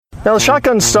Now, the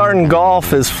shotgun start in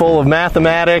golf is full of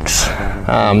mathematics.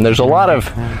 There's a lot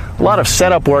of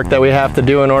setup work that we have to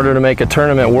do in order to make a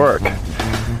tournament work.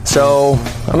 So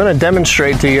I'm going to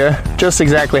demonstrate to you just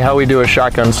exactly how we do a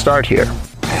shotgun start here.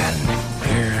 And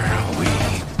here we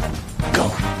go.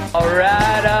 All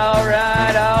right, all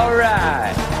right, all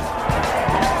right.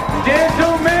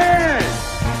 Gentlemen,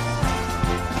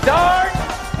 start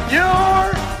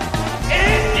your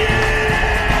engine!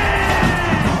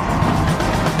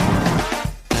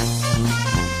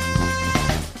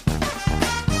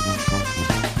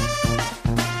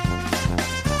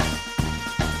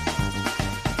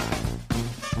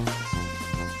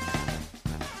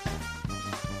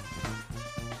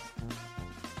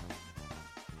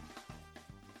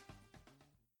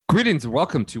 Greetings and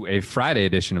welcome to a Friday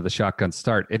edition of the Shotgun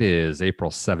Start. It is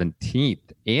April 17th.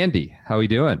 Andy, how are you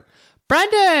doing?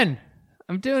 Brendan!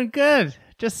 I'm doing good.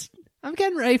 I'm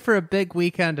getting ready for a big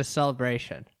weekend of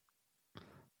celebration.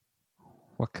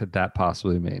 What could that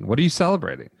possibly mean? What are you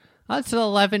celebrating? Oh, it's the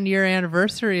 11-year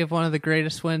anniversary of one of the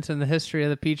greatest wins in the history of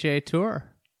the PGA Tour.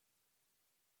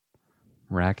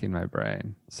 Racking my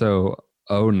brain. So,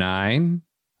 09?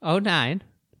 09.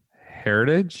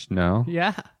 Heritage? No.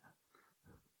 Yeah.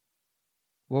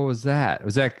 What was that?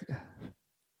 Was that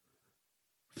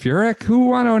Furyk? Who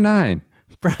won 09?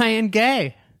 Brian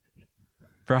Gay.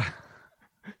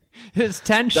 His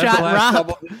 10-shot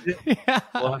romp. Yeah.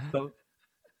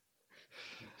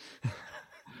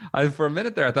 For a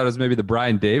minute there, I thought it was maybe the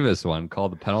Brian Davis one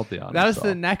called the penalty on. That was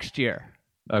the next year.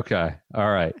 Okay.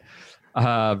 All right.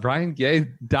 Brian Gay,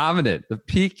 dominant. The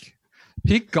peak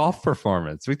golf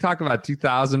performance. We talk about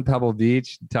 2000 Pebble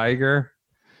Beach, Tiger.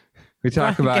 We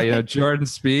talk about, Jordan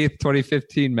Spieth,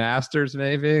 2015 Masters,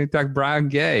 maybe. We talk Brian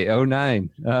Gay, 09.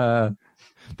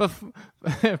 Before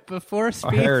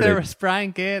Spieth, there was Brian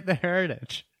Gay at the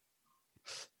Heritage.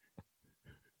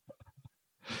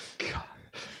 God,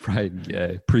 Brian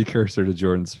Gay, precursor to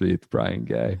Jordan Spieth, Brian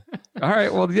Gay. All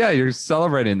right, well, yeah, you're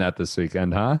celebrating that this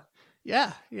weekend, huh?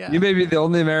 Yeah. You may be the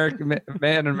only American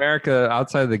man in America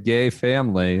outside of the Gay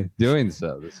family doing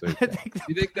so this week.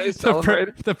 You think they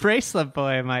celebrate? The bracelet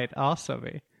boy might also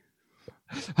be.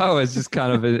 Oh, it's just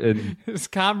kind of his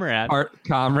comrade.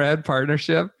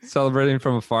 Partnership, celebrating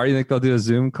from afar. You think they'll do a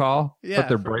Zoom call? Yeah, put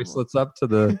their bracelets up to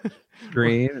the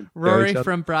screen. Rory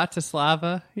from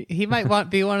Bratislava. He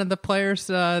might be one of the players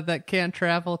that can't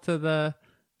travel to the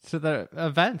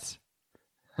events.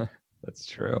 That's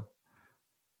true.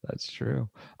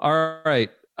 All right.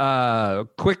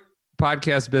 Quick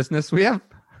podcast business. We have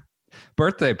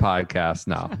birthday podcast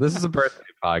now. This is a birthday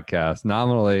podcast.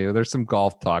 Nominally, there's some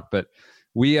golf talk, but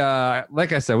we,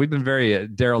 like I said, we've been very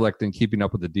derelict in keeping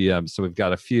up with the DMs. So we've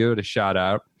got a few to shout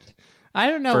out. I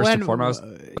don't know when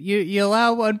you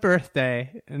allow one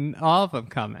birthday and all of them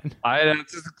come in.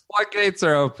 The floodgates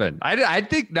are open. I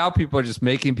think now people are just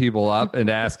making people up and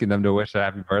asking them to wish a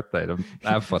happy birthday to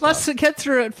have fun. Let's get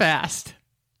through it fast.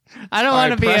 I don't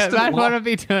want to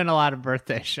be doing a lot of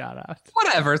birthday shout outs.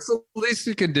 Whatever. It's the least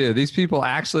we can do. These people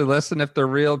actually listen. If they're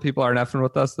real, people aren't effing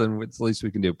with us, then it's the least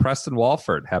we can do. Preston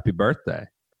Walford, happy birthday.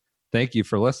 Thank you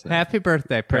for listening. Happy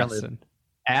birthday, Preston.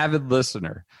 Avid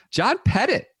listener. John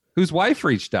Pettit, whose wife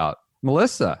reached out,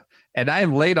 Melissa. And I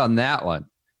am late on that one.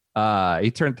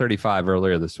 He turned 35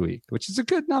 earlier this week, which is a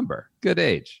good number. Good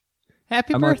age.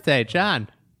 Happy birthday, John.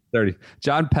 30.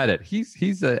 John Pettit,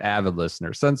 he's an avid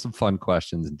listener. Send some fun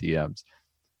questions and DMs.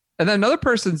 And then another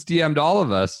person's DM'd all of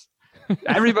us.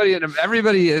 Everybody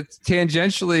is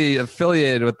tangentially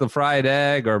affiliated with the fried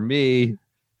egg or me,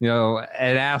 and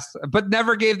asked, but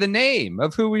never gave the name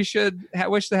of who we should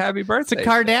wish the happy birthday. It's a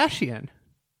Kardashian.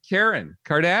 Karen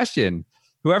Kardashian,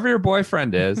 whoever your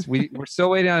boyfriend is, we're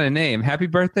still waiting on a name. Happy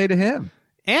birthday to him.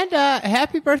 And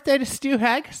happy birthday to Stu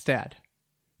Hagestad.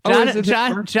 John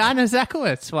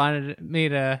Ezekowitz wanted me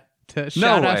to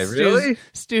shout out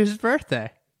Stu's birthday.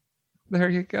 There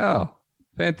you go.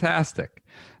 Fantastic.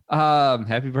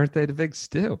 Happy birthday to Big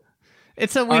Stu.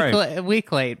 It's a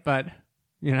week late, but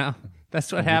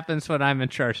that's what happens when I'm in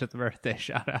charge of the birthday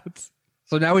shout outs.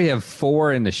 So now we have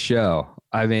 4 in the show.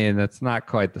 I mean, that's not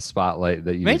quite the spotlight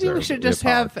that you Maybe deserve. We should just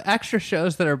have extra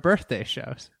shows that are birthday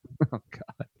shows. Oh,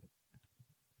 God.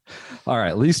 All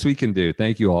right, least we can do.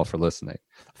 Thank you all for listening.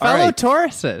 Fellow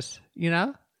Tauruses, you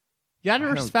got to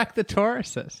respect the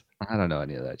Tauruses. I don't know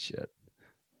any of that shit.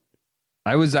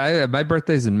 My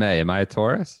birthday's in May. Am I a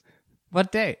Taurus?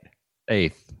 What date?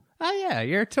 8th. Oh, yeah,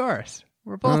 you're a Taurus.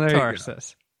 We're both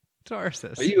Tauruses.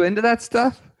 Tauruses. Are you into that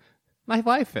stuff? My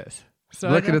wife is. So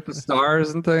looking at the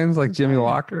stars and things like Jimmy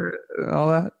Walker and all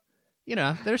that?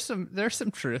 There's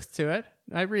some truth to it.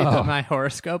 I read my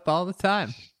horoscope all the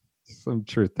time. Some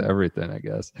truth to everything, I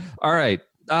guess. All right.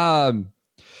 I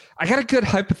got a good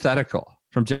hypothetical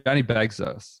from Johnny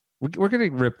Begzos. We're going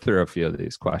to rip through a few of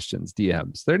these questions,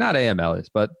 DMs. They're not AMLs,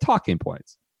 but talking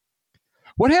points.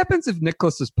 What happens if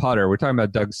Nicklaus's putter, we're talking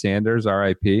about Doug Sanders,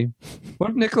 RIP.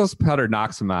 What if Nicklaus' putter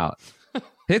knocks him out,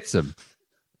 hits him?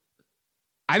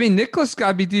 I mean, Nicklaus got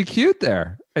to be DQ'd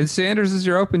there, and Sanders is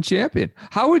your Open champion.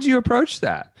 How would you approach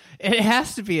that? It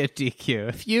has to be a DQ.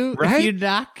 If you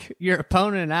knock your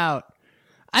opponent out,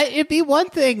 it'd be one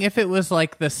thing if it was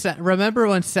like remember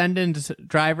when Sendon's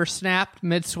driver snapped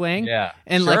mid-swing? Yeah,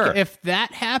 and sure. like if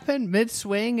that happened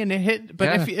mid-swing and it hit,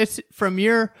 but if it's from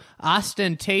your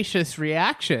ostentatious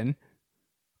reaction.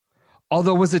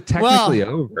 Although, was it technically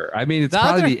over? I mean, it's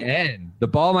probably the end. The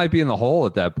ball might be in the hole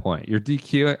at that point. You're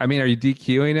DQing. I mean, are you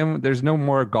DQing him? There's no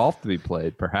more golf to be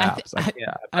played, perhaps.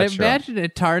 I imagine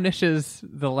it tarnishes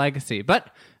the legacy, but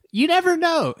you never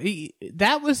know.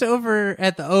 That was over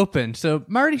at the Open, so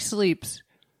Marty sleeps.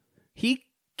 He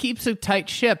keeps a tight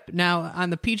ship. Now, on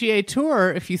the PGA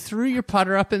Tour, if you threw your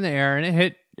putter up in the air and it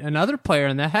hit another player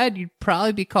in the head, you'd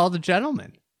probably be called a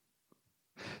gentleman.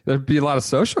 There'd be a lot of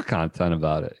social content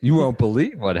about it. You won't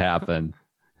believe what happened.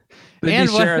 They'd be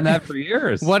sharing that for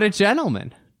years. What a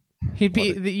gentleman.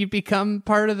 You become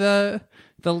part of the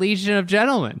Legion of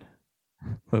Gentlemen.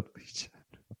 The Legion.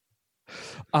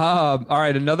 All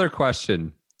right, another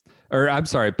question. Or I'm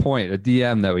sorry, point, a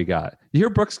DM that we got. You hear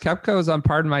Brooks Koepka is on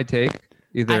Pardon My Take?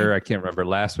 Either, I can't remember,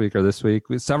 last week or this week.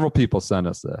 Several people sent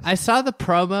us this. I saw the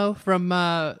promo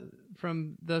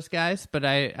from those guys, but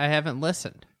I haven't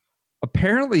listened.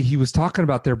 Apparently he was talking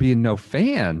about there being no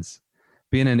fans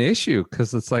being an issue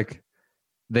because it's like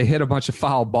they hit a bunch of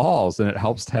foul balls and it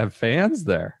helps to have fans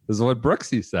there. This is what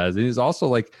Brooksy says. And he's also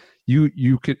like,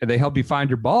 they help you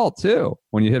find your ball too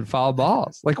when you hit foul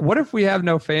balls. Like, what if we have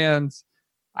no fans?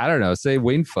 I don't know. Say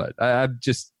Winged Foot. I'm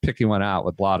just picking one out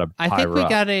with a lot of. I think we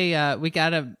got a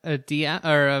DM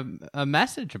or a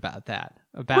message about that.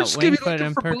 About Winged Foot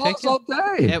in particular.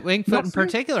 At Winged Foot in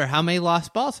particular, how many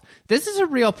lost balls? This is a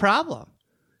real problem.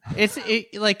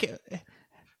 Like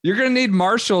you're going to need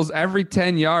marshals every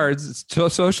 10 yards,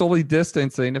 socially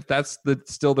distancing. If that's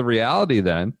still the reality,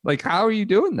 then like how are you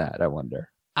doing that? I wonder.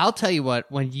 I'll tell you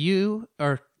what. When you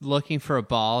are looking for a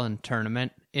ball in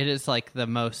tournament, it is like the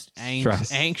most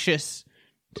anxious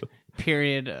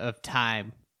period of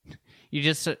time. You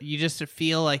just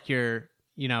feel like you're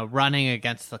running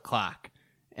against the clock.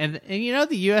 And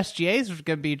the USGA is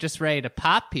going to be just ready to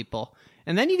pop people.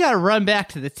 And then you got to run back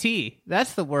to the tee.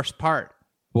 That's the worst part.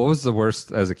 What was the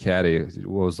worst as a caddy?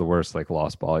 What was the worst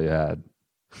lost ball you had?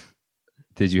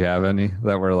 Did you have any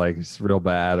that were like real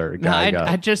bad or?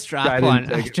 I just dropped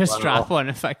one. I just dropped one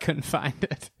if I couldn't find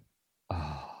it.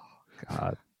 Oh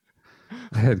God!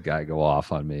 I had a guy go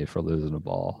off on me for losing a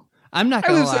ball. I'm not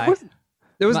gonna lie.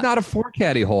 It was not a 4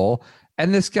 caddy hole.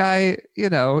 And this guy,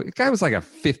 the guy was like a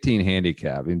 15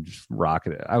 handicap and just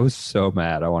rocketed it. I was so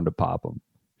mad. I wanted to pop him.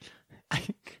 I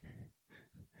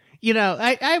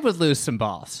would lose some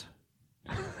balls.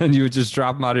 And you would just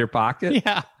drop them out of your pocket?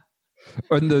 Yeah.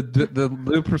 And the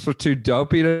loopers were too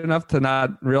dopey enough to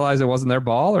not realize it wasn't their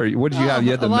ball? Or what did you have?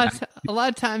 You had a lot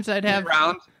of times I'd have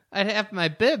my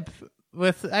bib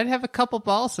I'd have a couple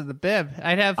balls in the bib.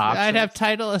 I'd have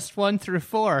Titleist 1 through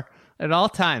 4 at all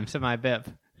times in my bib.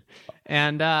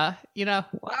 And,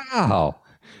 wow.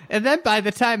 And then by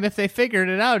the time, if they figured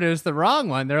it out, it was the wrong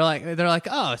one. They're like,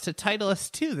 oh, it's a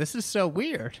Titleist 2. This is so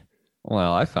weird.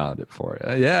 Well, I found it for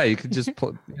you. Yeah, you could just,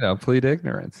 plead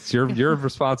ignorance. It's your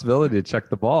responsibility to check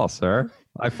the ball, sir.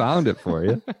 I found it for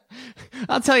you.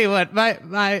 I'll tell you what,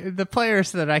 the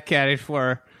players that I caddied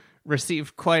for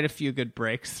received quite a few good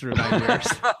breaks through my years.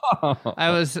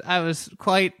 I was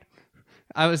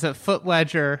a foot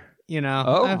wedger.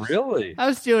 Really? I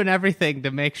was doing everything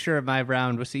to make sure my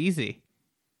round was easy.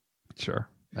 Sure.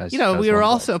 We were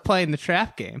also playing the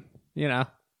trap game, You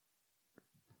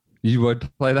would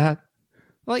play that?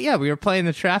 Well, yeah, we were playing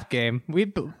the trap game.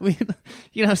 We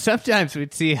sometimes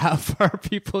we'd see how far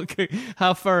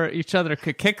each other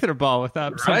could kick their ball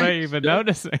without somebody even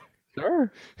noticing.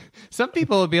 Sure. Some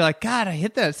people would be like, God, I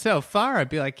hit that so far. I'd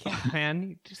be like, yeah, man,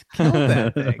 you just killed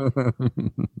that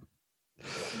thing.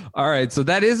 All right, so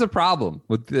that is a problem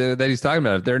with that he's talking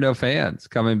about. If there are no fans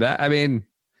coming back, I mean,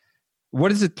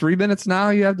 what is it? 3 minutes now?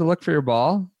 You have to look for your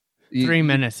ball. 3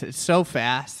 minutes. It's so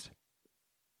fast.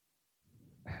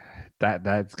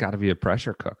 That's got to be a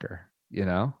pressure cooker.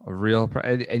 A real,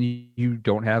 and you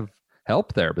don't have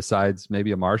help there besides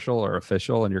maybe a marshal or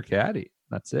official and your caddy.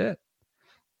 That's it.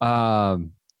 All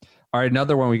right,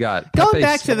 another one we got. Going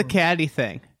back to the caddy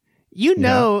thing.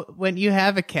 When you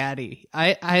have a caddy,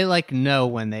 I know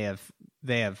when they have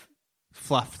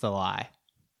fluff the lie.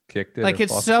 Kicked it. Like,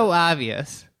 it's so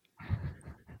obvious.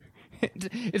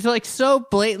 It's like so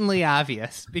blatantly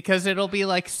obvious because it'll be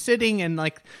like sitting in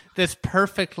like this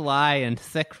perfect lie and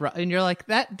thick, and you're like,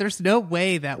 that. There's no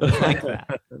way that was like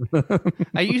that.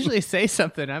 I usually say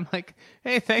something. I'm like,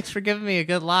 hey, thanks for giving me a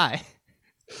good lie.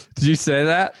 Did you say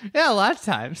that? Yeah, a lot of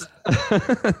times.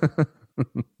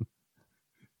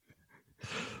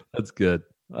 That's good.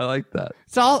 I like that.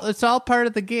 It's all part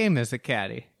of the game as a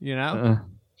caddy, you know?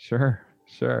 Sure.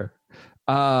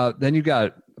 Then you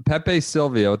got Pepe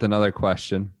Silvia with another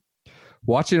question.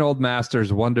 Watching old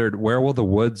masters, wondered where will the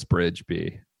Woods Bridge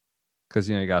be? Because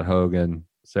you got Hogan,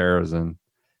 Sarazen.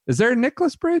 Is there a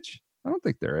Nicklaus Bridge? I don't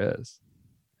think there is.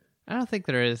 I don't think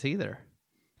there is either.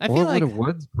 What would a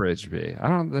Woods Bridge be? I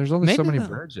don't. There's only so many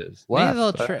bridges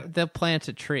left. Maybe they'll plant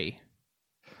a tree.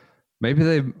 Maybe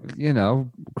they,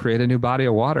 create a new body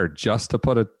of water just to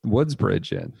put a Woods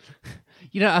Bridge in.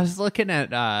 I was looking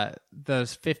at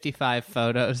those 55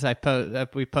 photos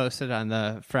we posted on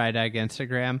the Fried Egg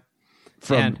Instagram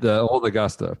from the old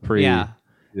Augusta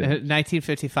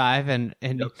 1955, and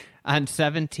yep. On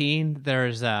 17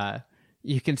 there's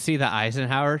you can see the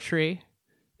Eisenhower tree,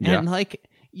 and like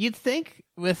you'd think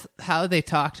with how they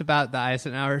talked about the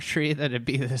Eisenhower tree that it'd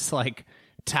be this like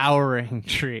towering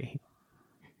tree.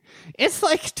 It's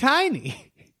like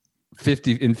tiny.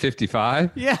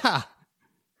 55? Yeah.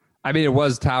 I mean, it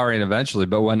was towering eventually,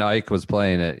 but when Ike was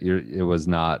playing it, it was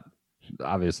not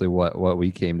obviously what we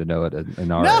came to know it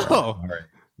in our. No.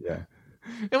 Yeah.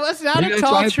 It was not a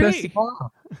tall tree.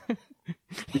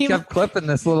 He kept clipping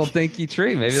this little dinky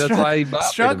tree. Maybe that's why he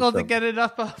struggled to get it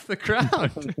up off the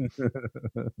ground.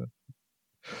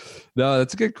 No,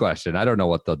 that's a good question. I don't know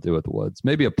what they'll do with the Woods.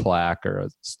 Maybe a plaque or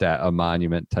a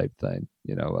monument type thing.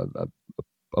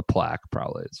 A plaque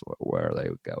probably is where they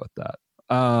would go with that.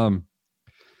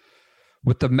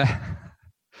 With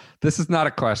this is not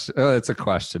a question. Oh, it's a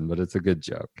question, but it's a good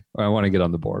joke. I want to get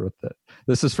on the board with it.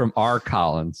 This is from R.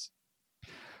 Collins.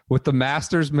 With the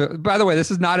Masters, by the way, this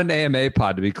is not an AMA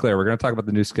pod, to be clear. We're going to talk about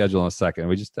the new schedule in a second.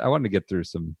 I wanted to get through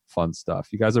some fun stuff.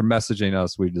 You guys are messaging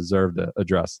us. We deserve to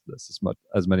address this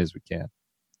as many as we can.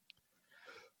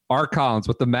 R. Collins,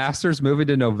 with the Masters moving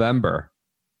to November,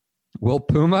 will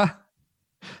Puma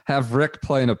have Rick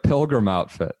playing a Pilgrim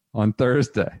outfit on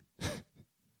Thursday?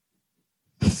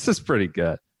 This is pretty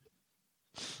good.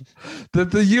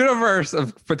 The universe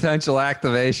of potential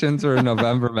activations for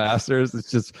November Masters is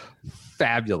just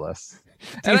fabulous.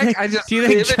 Do you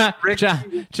think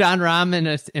John Rahm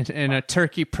in a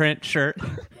turkey print shirt?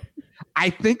 I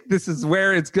think this is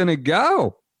where it's going to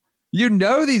go.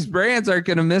 These brands aren't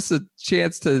going to miss a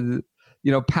chance to,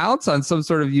 pounce on some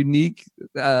sort of unique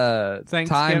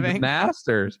timed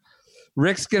Masters.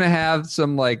 Rick's going to have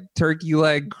some like turkey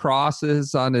leg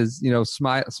crosses on his,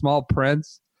 small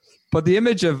prints. But the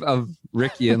image of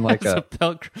Ricky in like a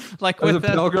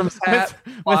pilgrim's hat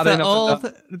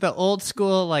with the old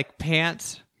school like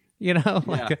pants, the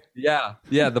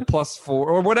 +4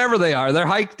 or whatever they are. They're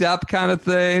hiked up kind of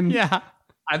thing. Yeah.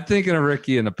 I'm thinking of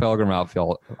Ricky in a Pilgrim outfit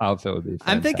would be fantastic.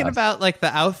 I'm thinking about like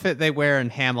the outfit they wear in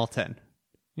Hamilton.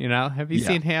 Have you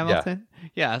seen Hamilton?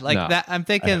 Yeah, that. I'm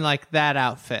thinking like that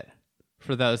outfit.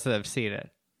 For those that have seen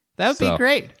it, that would be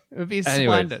great. It would be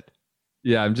splendid.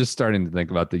 Yeah, I'm just starting to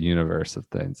think about the universe of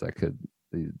things that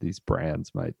these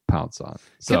brands might pounce on.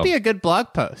 Could be a good blog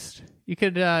post. You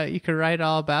could write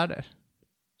all about it.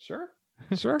 Sure.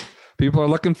 People are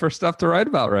looking for stuff to write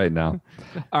about right now.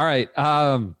 All right,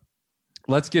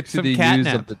 let's get to the news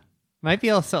of the. Might be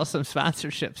able to sell some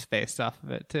sponsorships based off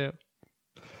of it too.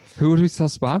 Who would we sell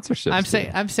sponsorships?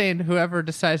 I'm saying whoever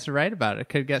decides to write about it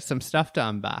could get some stuff to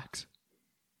unbox.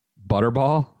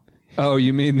 Butterball? Oh,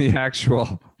 you mean the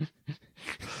actual?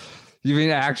 You mean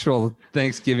actual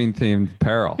Thanksgiving themed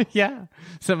apparel? Yeah,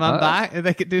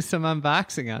 they could do some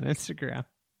unboxing on Instagram.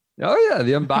 Oh yeah,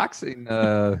 the unboxing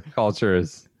culture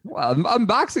is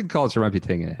unboxing culture might be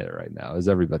taking a hit right now, as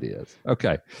everybody is.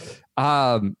 Okay,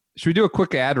 should we do a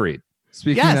quick ad read?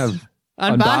 Speaking of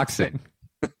unboxing.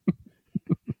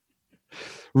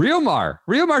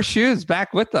 Realmar shoes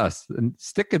back with us and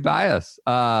sticking by us.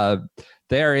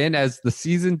 They are in as the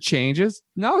season changes.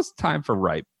 Now it's time for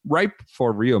ripe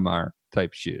for Realmar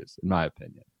type shoes, in my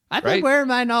opinion. I've been wearing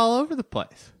mine all over the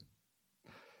place.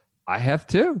 I have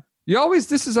too.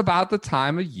 This is about the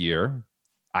time of year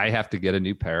I have to get a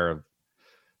new pair of,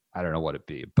 I don't know what it'd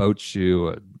be, a boat shoe,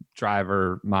 a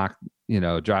driver mock,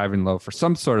 driving loafer,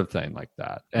 some sort of thing like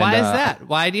that. Why is that?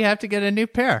 Why do you have to get a new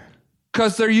pair?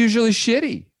 Because they're usually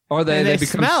shitty. Or they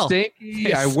become smell.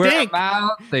 Stinky. I wear them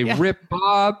out. They rip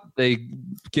up. They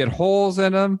get holes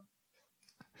in them.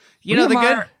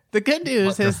 The The good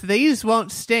news is these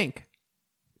won't stink.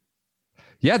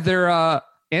 Yeah, they're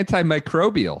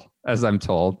antimicrobial, as I'm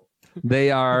told.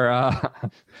 They are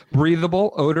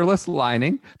breathable, odorless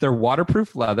lining. They're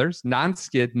waterproof leathers,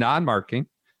 non-skid, non-marking.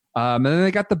 And then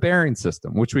they got the bearing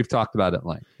system, which we've talked about at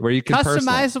length, where you can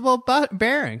customizable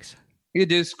bearings. You could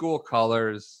do school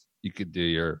colors. You could do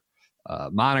your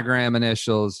monogram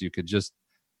initials. You could just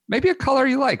maybe a color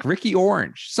you like, Ricky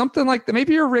Orange, something like that.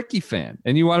 Maybe you're a Ricky fan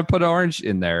and you want to put orange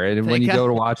in there. And when you go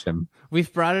to watch him,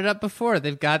 we've brought it up before.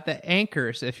 They've got the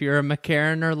anchors if you're a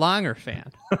McCarran or Longer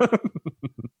fan.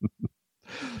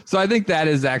 So I think that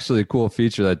is actually a cool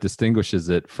feature that distinguishes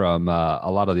it from a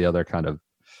lot of the other kind of,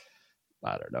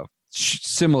 I don't know,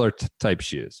 similar type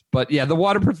shoes. But yeah, the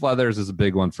waterproof leathers is a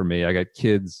big one for me. I got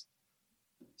kids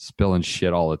spilling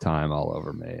shit all the time all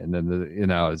over me. And then,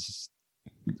 it's just,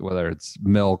 whether it's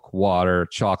milk, water,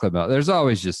 chocolate milk, there's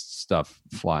always just stuff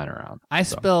flying around. I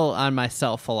spill on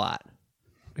myself a lot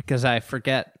because I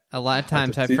forget. A lot of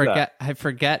times I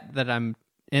forget that I'm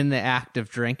in the act of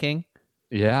drinking.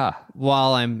 Yeah.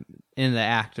 While I'm in the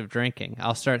act of drinking,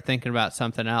 I'll start thinking about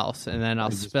something else, and then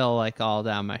I'll spill like all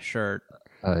down my shirt.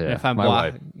 Oh yeah. If I'm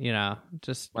walking,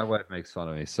 my wife makes fun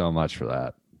of me so much for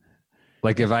that.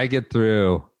 Like if I get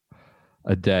through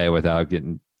a day without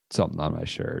getting something on my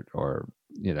shirt or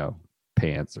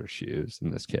pants or shoes,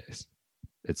 in this case,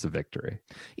 it's a victory.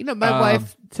 My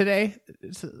wife today,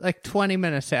 it's like 20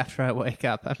 minutes after I wake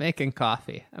up, I'm making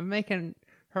coffee. I'm making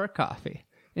her coffee.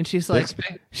 And she's like,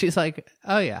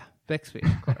 oh yeah, Bixby,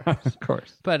 of course. Of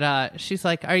course. But she's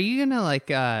like, are you going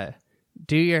to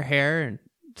do your hair and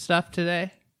stuff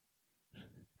today?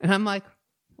 And I'm like,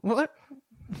 what?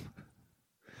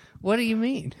 What do you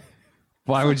mean?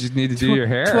 Why would you need to do your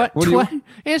hair?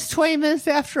 It's 20 minutes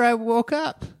after I woke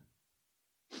up.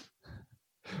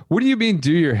 What do you mean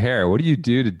do your hair? What do you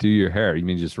do to do your hair? You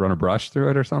mean just run a brush through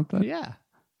it or something? Yeah.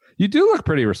 You do look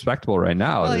pretty respectable right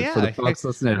now. Well, yeah. For the folks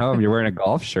listening at home, you're wearing a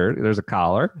golf shirt. There's a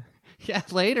collar. Yeah,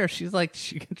 later she's like,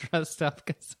 she can dress up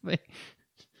because of me.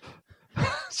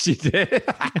 She did?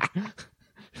 I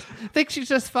think she's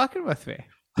just fucking with me.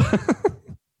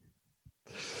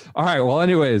 All right. Well,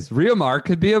 anyways, Riomar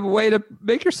could be a way to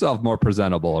make yourself more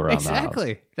presentable around the house.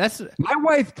 Exactly. My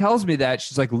wife tells me that.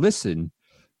 She's like, listen,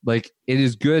 like it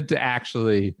is good to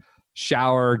actually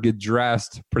shower, get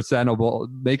dressed, presentable,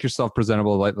 make yourself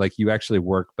presentable, like you actually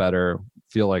work better,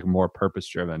 feel like more purpose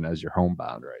driven as you're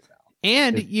homebound right now.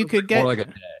 And you could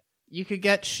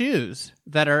get shoes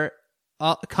that are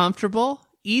comfortable,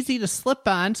 easy to slip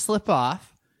on, slip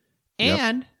off,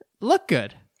 and look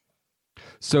good.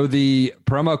 So the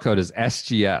promo code is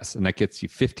SGS, and that gets you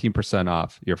 15%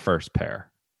 off your first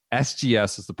pair.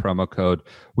 SGS is the promo code.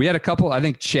 We had a couple, I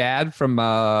think Chad from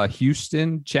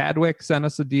Houston, Chadwick, sent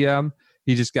us a DM.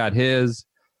 He just got his.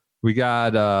 We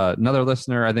got another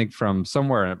listener, I think from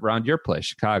somewhere around your place,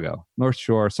 Chicago, North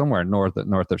Shore, somewhere north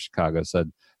of Chicago,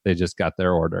 said they just got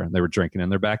their order and they were drinking in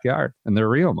their backyard and they're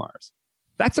Riomars.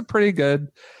 That's a pretty good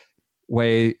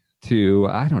way to,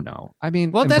 I don't know. I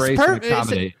mean, embrace and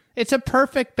accommodate. It's a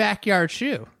perfect backyard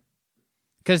shoe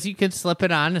because you can slip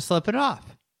it on and slip it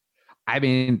off. I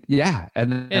mean, yeah.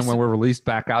 And then when we're released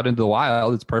back out into the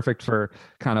wild, it's perfect for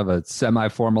kind of a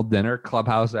semi-formal dinner,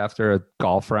 clubhouse after a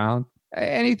golf round,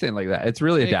 anything like that. It's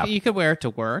really adaptable. You could wear it to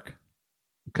work.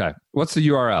 Okay. What's the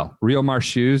URL?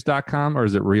 RioMarshoes.com or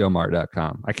is it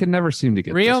Riomar.com? I can never seem to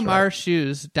get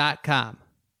RioMarshoes.com.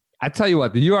 I tell you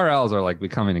what, the URLs are like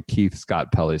becoming a Keith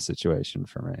Scott Pelley situation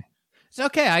for me. It's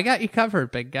okay. I got you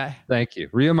covered, big guy. Thank you.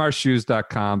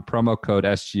 RioMarshoes.com, promo code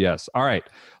SGS. All right.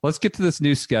 Let's get to this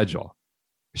new schedule.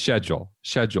 Schedule.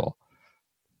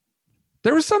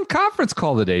 There was some conference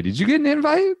call today. Did you get an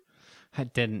invite? I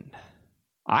didn't.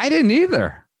 I didn't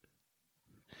either.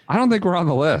 I don't think we're on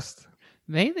the list.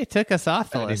 Maybe they took us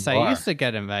off the list. I used to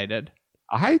get invited.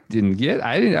 I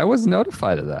wasn't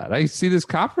notified of that. I see this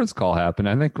conference call happen.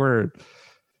 I think we're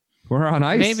on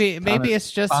ice. Maybe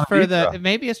it's just for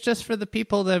the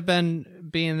people that have been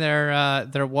being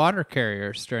their water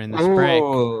carriers during this break.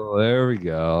 Oh, there we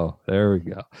go.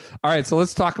 All right, so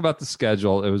let's talk about the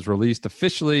schedule. It was released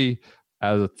officially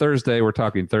as a Thursday. We're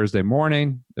talking Thursday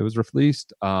morning. It was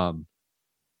released.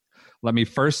 Let me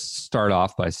first start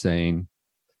off by saying,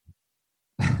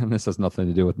 and this has nothing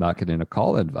to do with not getting a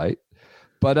call invite,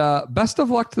 but best of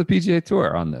luck to the PGA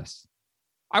Tour on this.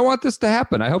 I want this to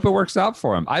happen. I hope it works out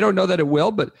for him. I don't know that it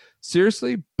will, but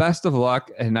seriously, best of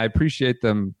luck. And I appreciate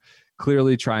them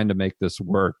clearly trying to make this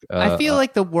work. I feel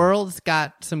like the world's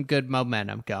got some good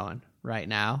momentum going right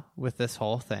now with this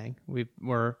whole thing.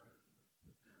 We're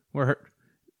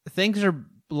things are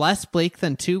less bleak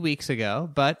than 2 weeks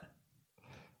ago, but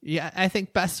Yeah, I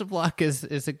think best of luck is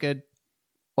a good.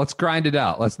 Let's grind it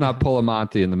out. Let's not pull a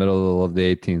Monty in the middle of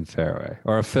the 18th fairway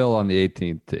or a Phil on the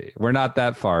 18th tee. We're not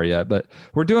that far yet, but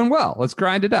we're doing well. Let's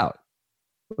grind it out.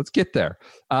 Let's get there.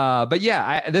 But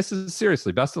yeah, this is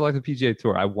seriously best of luck to the PGA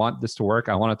Tour. I want this to work.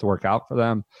 I want it to work out for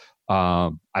them.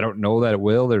 I don't know that it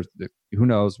will. Who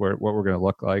knows what we're going to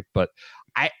look like. But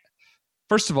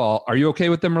first of all, are you okay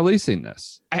with them releasing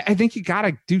this? I think you got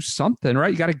to do something,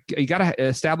 right? You got to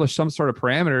establish some sort of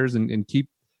parameters and keep.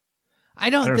 I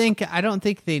don't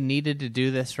think they needed to do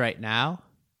this right now.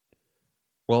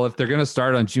 Well, if they're going to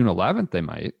start on June 11th, they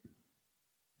might.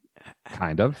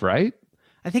 Kind of, right?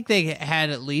 I think they had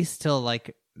at least till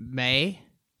like May,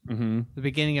 the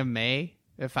beginning of May.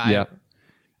 I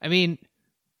mean,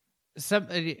 some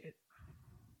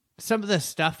of the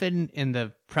stuff in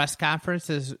the press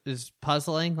conference is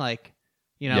puzzling. Like,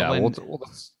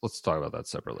 let's talk about that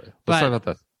separately. Let's talk about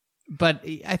that. But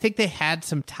I think they had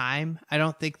some time. I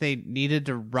don't think they needed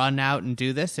to run out and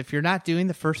do this. If you're not doing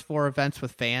the first 4 events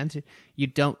with fans, you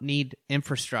don't need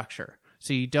infrastructure.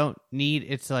 So you don't need,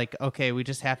 it's like, okay, we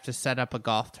just have to set up a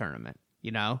golf tournament,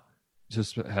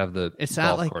 Just have the golf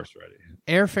golf course ready.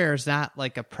 Airfare is not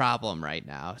like a problem right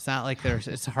now. It's not like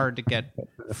it's hard to get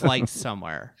flights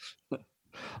somewhere.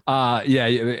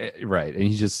 Yeah, right.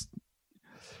 And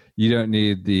you don't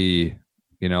need the,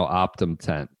 Optum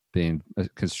tent being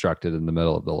constructed in the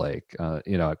middle of the lake,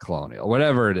 at Colonial,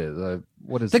 whatever it is.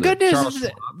 What is the good news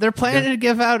is they're planning to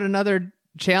give out another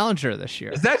challenger this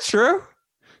year. Is that true?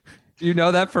 Do you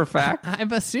know that for a fact?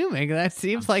 I'm assuming that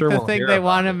seems like the thing they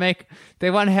want to make.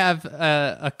 They want to have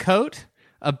a coat,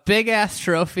 a big ass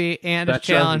trophy, and a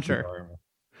challenger.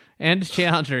 And a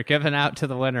challenger given out to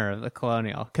the winner of the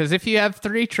Colonial. Because if you have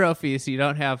 3 trophies, you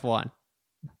don't have one.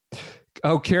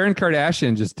 Oh, Karen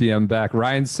Kardashian just DM'd back.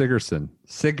 Ryan Sigerson.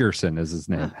 Sigerson is his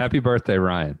name. Happy birthday,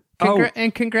 Ryan.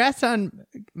 And congrats on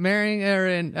marrying her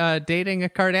and dating a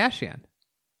Kardashian.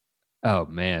 Oh,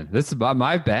 man. This is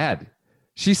my bad.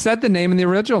 She said the name in the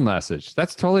original message.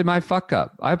 That's totally my fuck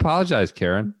up. I apologize,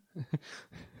 Karen.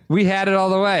 We had it all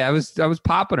the way. I was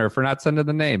popping her for not sending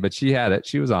the name, but she had it.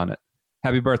 She was on it.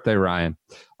 Happy birthday, Ryan.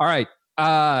 All right.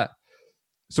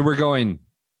 So we're going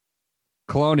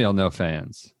Colonial, no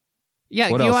fans. Yeah,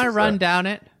 do you want to run down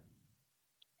it?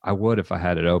 I would if I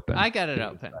had it open. I got it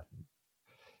open.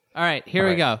 All right, here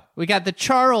we go. We got the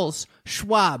Charles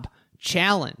Schwab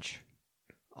Challenge,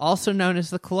 also known as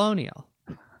the Colonial.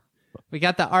 We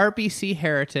got the RBC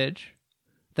Heritage.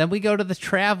 Then we go to the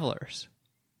Travelers.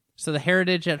 So the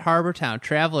Heritage at Harbortown,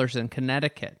 Travelers in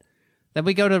Connecticut. Then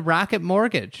we go to Rocket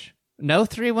Mortgage. No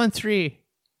 313.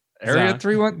 Area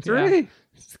 313? Yeah.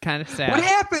 It's kind of sad. What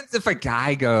happens if a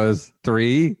guy goes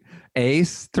 3,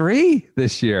 ace 3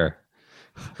 this year?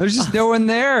 There's just no one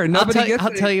there.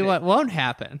 I'll tell you what won't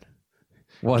happen.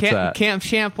 What's that? Camp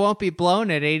Champ won't be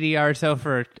blown at 80 yards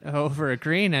over a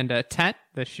green and a tent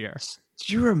this year.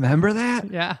 Do you remember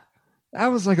that? Yeah. That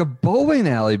was like a bowling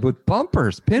alley with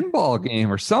bumpers, pinball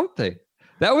game or something.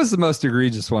 That was the most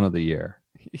egregious one of the year,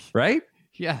 right?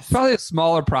 Yes. Probably a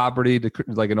smaller property,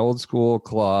 like an old school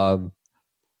club,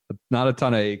 not a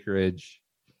ton of acreage.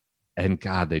 And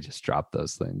God, they just dropped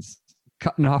those things.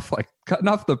 Cutting off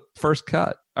the first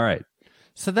cut. All right.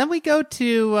 So then we go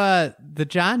to the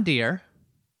John Deere.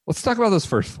 Let's talk about those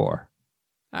first 4.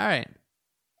 All right.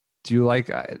 Do you like...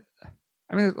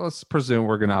 let's presume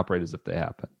we're going to operate as if they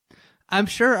happen. I'm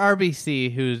sure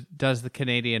RBC, who does the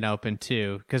Canadian Open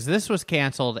too, because this was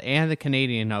canceled and the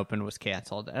Canadian Open was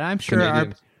canceled, and I'm sure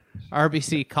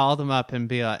RBC called them up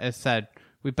and said,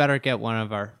 "We better get one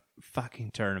of our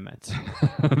fucking tournaments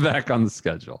back on the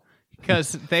schedule,"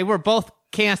 because they were both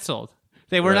canceled.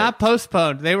 They were not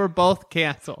postponed; they were both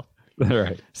canceled.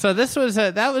 Right. So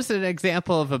that was an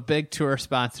example of a big tour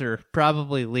sponsor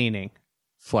probably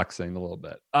flexing a little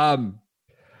bit.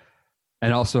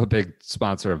 And also a big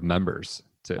sponsor of members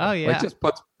too. Oh yeah, just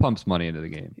pumps money into the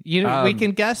game. We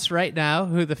can guess right now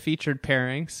who the featured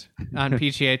pairings on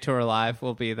PGA Tour Live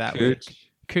will be that week.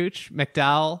 Cooch,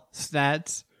 McDowell,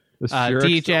 Sneds,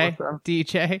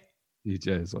 DJ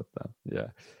is with them.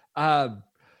 Yeah.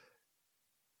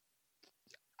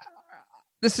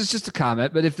 This is just a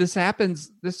comment, but if this happens,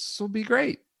 this will be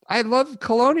great. I love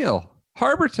Colonial,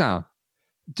 Harbortown,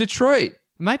 Detroit.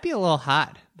 Might be a little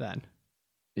hot then.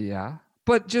 Yeah.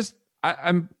 But just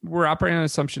we're operating on an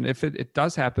assumption if it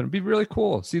does happen, it'd be really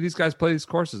cool. See these guys play these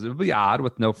courses. It'll be odd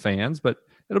with no fans, but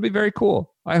it'll be very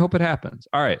cool. I hope it happens.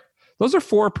 All right. Those are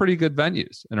 4 pretty good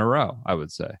venues in a row, I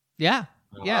would say. Yeah.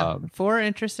 Yeah. 4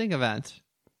 interesting events.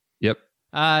 Yep.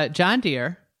 John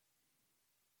Deere,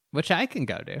 which I can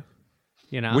go to.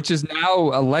 Which is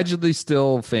now allegedly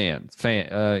still fans.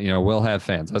 Will have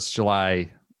fans. That's July.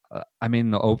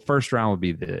 The first round would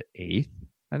be the 8th,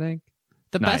 I think.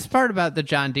 The best part about the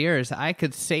John Deere is I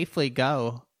could safely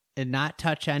go and not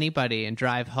touch anybody and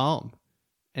drive home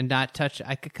and not touch.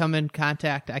 I could come in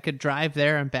contact. I could drive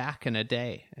there and back in a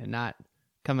day and not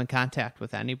come in contact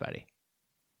with anybody.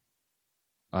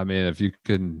 I mean, if you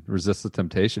can resist the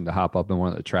temptation to hop up in one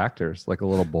of the tractors like a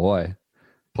little boy.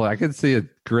 I could see a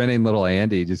grinning little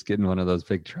Andy just getting one of those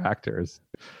big tractors.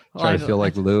 Trying to feel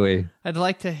like Louie. I'd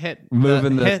like to hit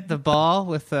the ball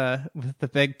with the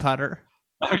big putter.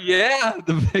 Oh yeah,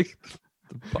 the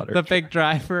putter. The big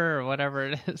driver or whatever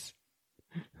it is.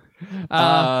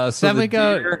 So then we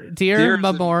go Deere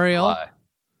Memorial,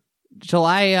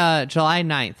 July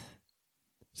 9th.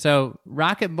 So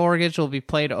Rocket Mortgage will be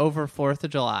played over 4th of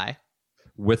July.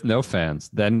 With no fans.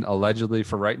 Then allegedly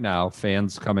for right now,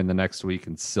 fans coming the next week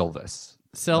in Silvis,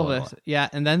 yeah.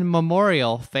 And then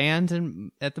Memorial, fans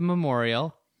at the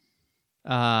Memorial.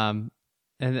 I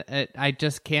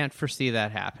just can't foresee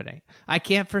that happening. I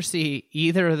can't foresee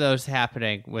either of those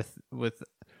happening with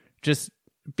just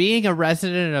being a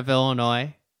resident of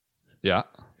Illinois. Yeah.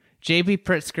 JB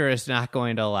Pritzker is not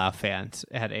going to allow fans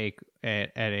at a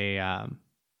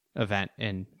event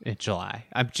in July.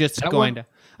 I'm just going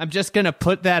to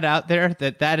put that out there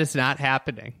that is not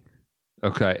happening.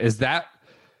 Okay. Is that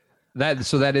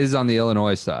so that is on the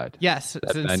Illinois side? Yes,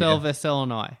 it's in Silvis,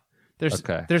 Illinois.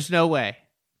 There's no way.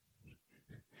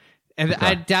 And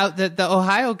I doubt that the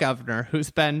Ohio governor,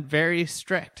 who's been very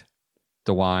strict.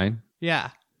 DeWine. Yeah.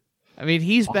 I mean,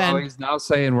 he's now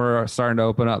saying we're starting to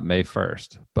open up May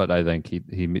 1st, but I think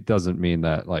he doesn't mean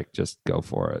that just go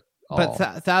for it. But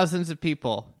thousands of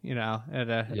people, at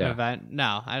an event.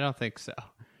 No, I don't think so.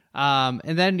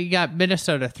 And then you got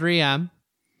Minnesota 3M.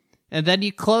 And then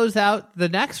you close out the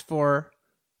next 4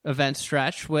 event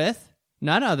stretch with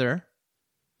none other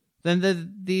than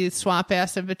the Swamp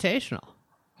Ass Invitational.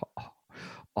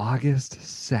 August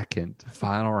 2nd,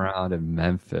 final round in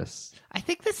Memphis. I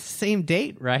think that's the same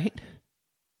date, right?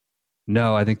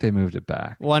 No, I think they moved it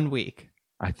back. 1 week.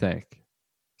 I think.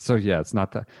 So, yeah, it's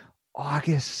not that.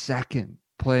 August 2nd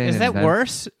playing. Is that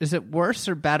worse? Is it worse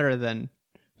or better than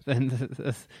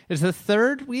is the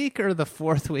 3rd week or the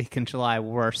 4th week in July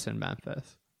worse in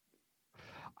Memphis?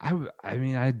 I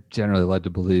mean, I generally led to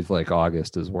believe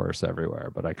August is worse everywhere,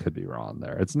 but I could be wrong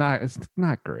there. It's not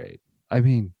great. I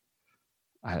mean,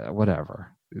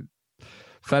 whatever.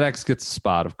 FedEx gets a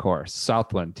spot, of course.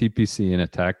 Southwind, TPC,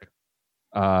 and Tech.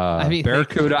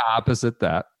 Barracuda opposite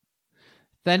that.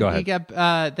 Then you got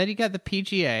the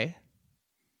PGA.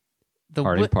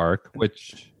 Harding Park,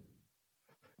 which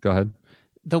go ahead.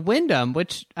 The Wyndham,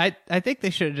 which I think they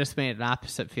should have just made an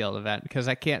opposite field event because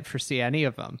I can't foresee any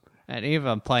of them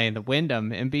playing the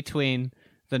Wyndham in between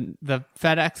the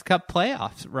FedExCup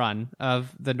playoffs run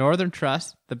of the Northern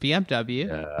Trust, the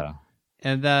BMW,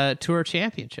 and the Tour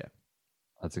Championship.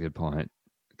 That's a good point.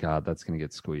 God, that's going to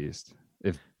get squeezed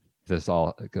if this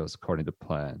all goes according to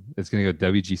plan. It's going to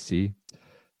go WGC,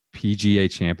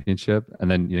 PGA Championship, and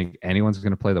then you think anyone's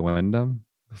going to play the Wyndham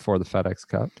before the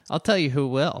FedExCup? I'll tell you who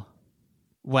will.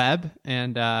 Webb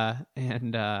and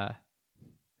Siwoo?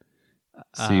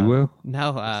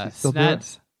 No,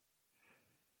 Sneds.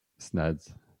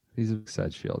 Sneds. He's a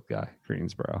Sedgefield guy,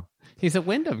 Greensboro. He's a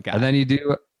Wyndham guy. And then you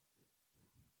do.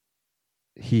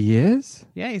 He is?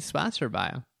 Yeah, he's sponsored by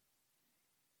him.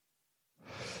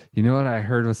 You know what I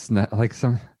heard with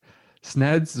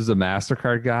Sneds is a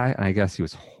MasterCard guy, and I guess he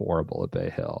was horrible at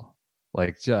Bay Hill.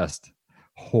 Just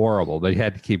horrible, but he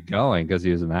had to keep going because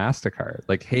he was a MasterCard.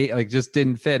 Just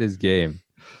didn't fit his game.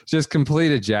 Just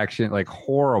complete ejection,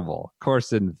 horrible. Of course,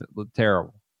 didn't fit,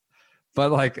 terrible.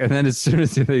 But and then as soon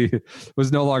as he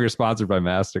was no longer sponsored by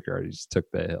MasterCard, he just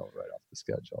took Bay Hill right off the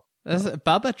schedule.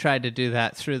 Bubba tried to do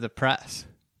that through the press,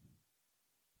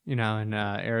 in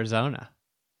Arizona.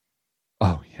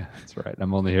 Oh, yeah, that's right.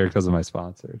 I'm only here because of my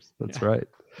sponsors. That's right.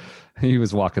 He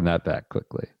was walking that back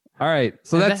quickly. All right,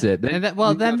 so that's it. Then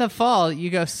the fall, you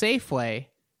go Safeway,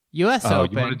 U.S.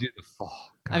 Open. You want to do the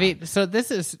fall. God. I mean, so this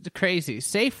is crazy.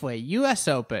 Safeway, U.S.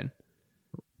 Open,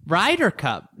 Ryder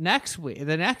Cup the next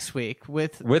week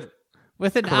with an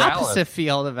Corrales. opposite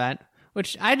field event,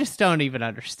 which I just don't even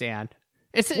understand.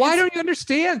 Why don't you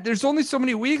understand? There's only so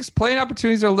many weeks. Playing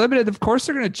opportunities are limited. Of course,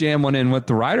 they're going to jam one in with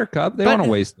the Ryder Cup. They want to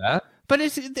waste that. But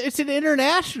it's an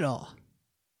international.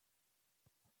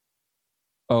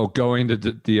 Oh, going to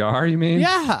DR, you mean?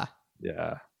 Yeah.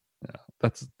 Yeah.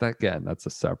 That's a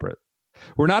separate.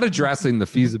 We're not addressing the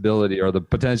feasibility or the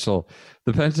potential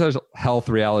health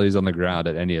realities on the ground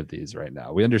at any of these right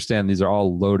now. We understand these are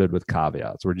all loaded with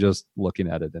caveats. We're just looking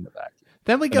at it in a vacuum.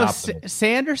 Then we go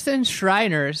Sanderson,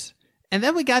 Shriners, and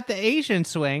then we got the Asian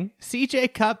swing,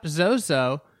 CJ Cup,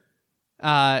 Zozo,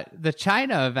 the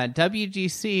China event,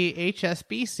 WGC,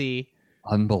 HSBC.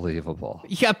 Unbelievable.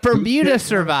 Yeah, Bermuda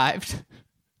survived.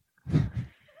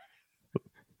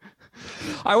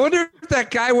 I wonder if that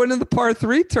guy winning the par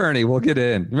 3 tourney will get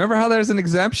in. Remember how there's an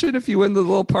exemption if you win the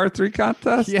little par 3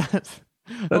 contest? Yes.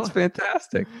 That's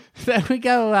fantastic. Then we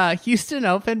go Houston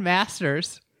Open,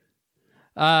 Masters,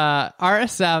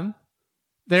 RSM.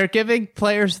 They're giving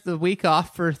players the week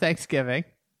off for Thanksgiving.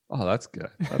 Oh, that's good.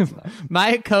 That's nice.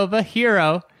 Mayakoba,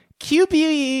 Hero,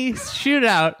 QBE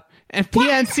Shootout, and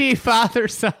PNC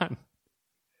Father-Son.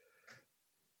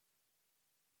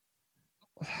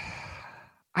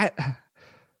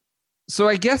 So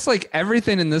I guess like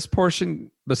everything in this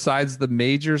portion besides the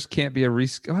majors can't be a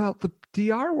reschedule. Well, the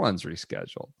DR one's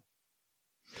rescheduled.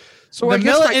 So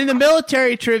in the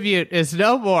military tribute is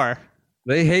no more.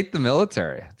 They hate the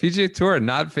military. PGA Tour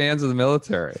not fans of the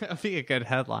military. That'd be a good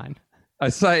headline. I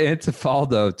saw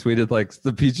Antifaldo tweeted like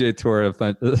the PGA Tour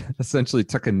essentially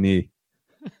took a knee.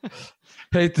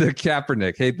 Hate the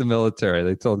Kaepernick, hate the military.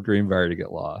 They told Greenbrier to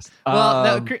get lost.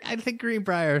 Well, no, I think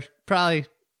Greenbrier probably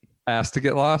asked to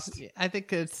get lost. I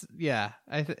think it's Mutual.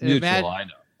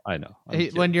 I know.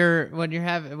 When you're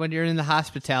in the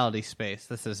hospitality space,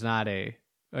 this is not a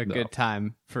good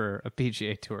time for a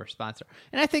PGA Tour sponsor.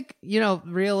 And I think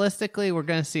realistically, we're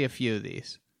going to see a few of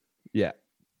these. Yeah.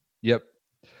 Yep.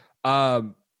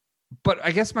 But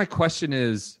I guess my question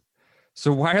is,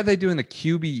 so why are they doing the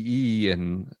QBE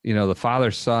and the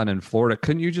father-son in Florida?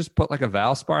 Couldn't you just put like a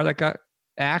Valspar that got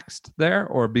axed there,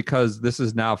 or because this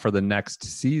is now for the next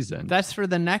season? That's for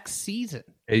the next season.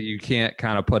 You can't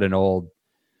kind of put an old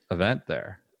event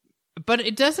there. But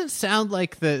it doesn't sound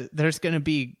like there's going to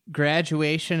be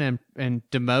graduation and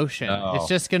demotion. No. It's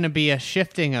just going to be a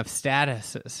shifting of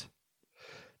statuses.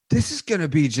 This is going to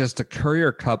be just a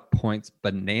Courier Cup points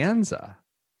bonanza.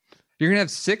 You're going to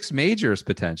have 6 majors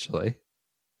potentially,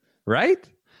 right?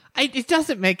 It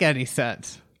doesn't make any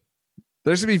sense.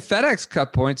 There's going to be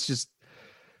FedExCup points just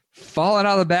falling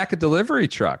out of the back of delivery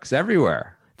trucks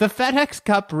everywhere. The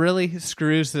FedExCup really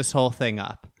screws this whole thing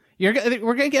up. We're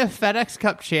going to get a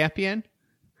FedExCup champion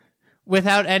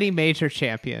without any major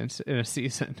champions in a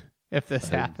season if this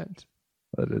happens.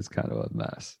 That is kind of a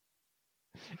mess.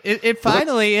 It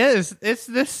finally is. It's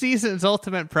this season's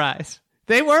ultimate prize.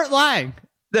 They weren't lying.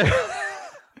 This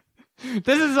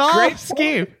is all a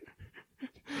scheme.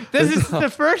 This is the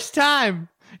first time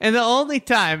and the only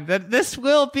time that this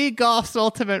will be golf's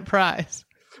ultimate prize.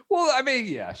 Well, I mean,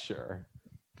 yeah, sure.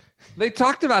 They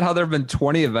talked about how there have been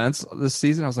 20 events this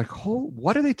season. I was like, oh,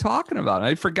 what are they talking about?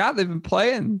 I forgot they've been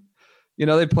playing.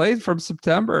 They played from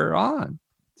September on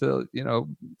to,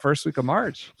 first week of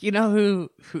March. You know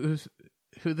who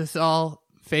this all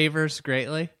favors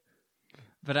greatly?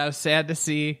 But I was sad to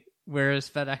see where his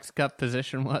FedExCup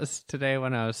position was today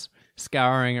when I was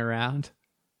scouring around.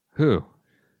 Who?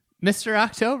 Mr.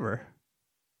 October.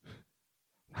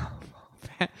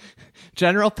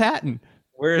 General Patton.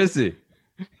 Where is he?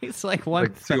 He's like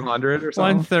 200 or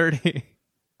something? 130.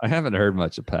 I haven't heard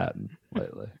much of Patton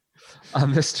lately.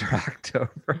 Mr.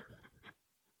 October.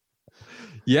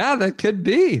 Yeah, that could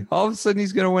be. All of a sudden,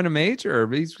 he's going to win a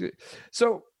major.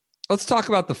 So let's talk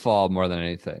about the fall more than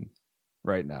anything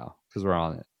right now, because we're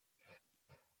on it.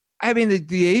 I mean,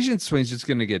 the Asian swing's just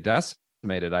going to get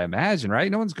decimated, I imagine,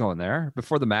 right? No one's going there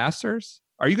before the Masters.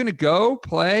 Are you going to go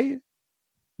play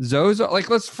Zozo? Like,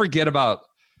 let's forget about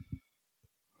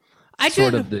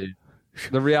the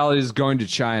reality is going to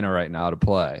China right now to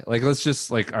play. Like, let's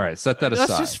just all right, set that aside.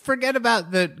 Let's just forget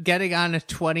about the getting on a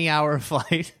 20-hour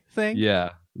flight thing. Yeah.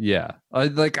 I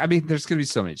mean, there's going to be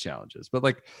so many challenges, but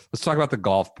let's talk about the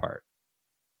golf part.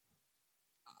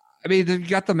 I mean, you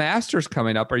got the Masters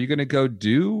coming up. Are you going to go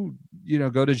to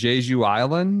Jeju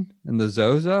Island and the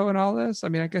Zozo and all this? I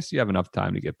mean, I guess you have enough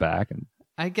time to get back and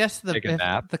I guess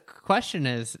the question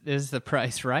is the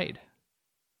price right?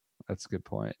 That's a good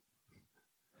point.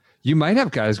 You might have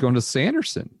guys going to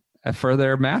Sanderson for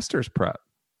their Masters prep.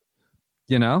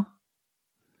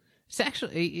 It's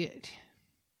actually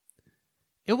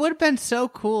it would have been so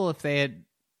cool if they had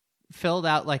filled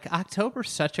out October's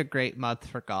such a great month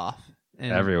for golf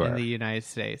everywhere in the United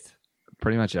States.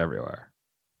 Pretty much everywhere.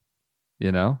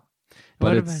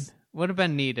 But would have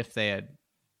been neat if they had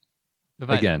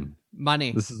again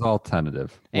money. This is all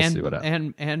tentative. We'll see what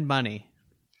happens. And money.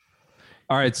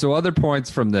 All right, so other points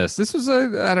from this. This was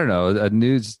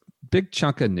a big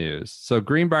chunk of news. So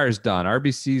Greenbrier's done,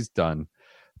 RBC's done,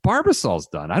 Barbasol's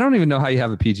done. I don't even know how you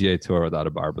have a PGA Tour without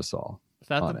a Barbasol. Is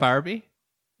that the Barbie?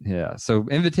 Yeah. So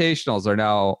invitationals are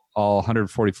now all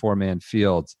 144-man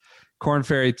fields. Corn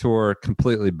Ferry Tour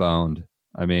completely boned.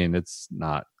 I mean, it's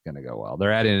not going to go well.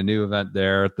 They're adding a new event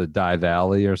there at the Dye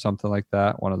Valley or something like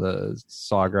that. One of the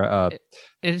Sagra.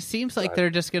 It seems like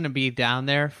they're just going to be down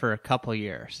there for a couple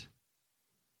years.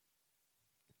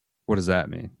 What does that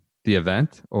mean? The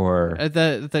event or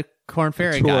the Corn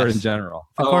Ferry tour guys in general?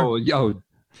 The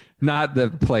not the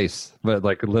place, but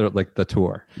like literally like the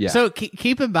tour. Yeah. So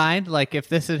keep in mind, like if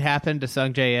this had happened to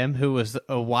Sung J M, who was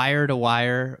a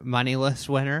wire-to-wire money list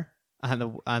winner on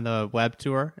the web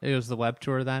tour, it was the web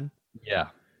tour then. Yeah.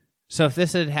 So if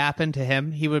this had happened to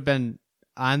him, he would have been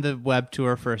on the web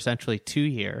tour for essentially 2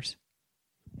 years,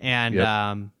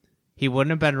 and he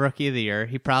wouldn't have been Rookie of the Year.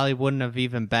 He probably wouldn't have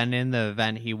even been in the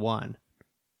event he won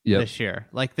this year.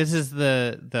 Like this is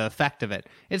the effect of it.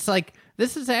 It's like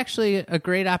this is actually a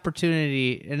great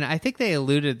opportunity, and I think they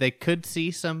alluded they could see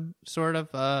some sort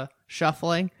of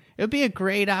shuffling. It would be a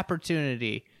great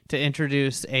opportunity to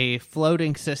introduce a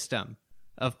floating system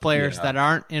of players that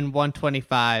aren't in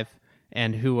 125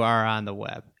 and who are on the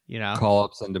web. You know,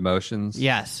 call-ups and demotions.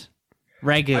 Yes,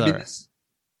 regular. I mean,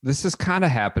 this is kind of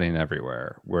happening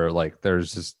everywhere, where like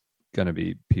there's just going to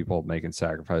be people making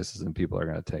sacrifices, and people are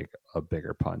going to take a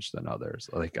bigger punch than others.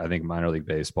 Like I think minor league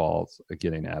baseball is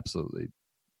getting absolutely,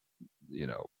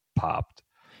 popped.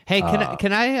 Hey,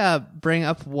 can I bring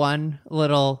up one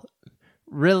little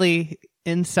really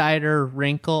insider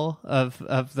wrinkle of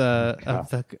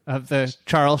the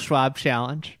Charles Schwab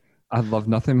Challenge? I'd love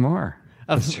nothing more.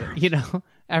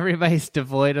 Everybody's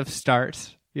devoid of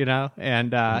starts,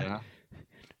 and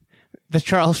the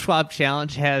Charles Schwab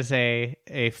Challenge has a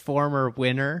former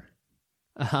winner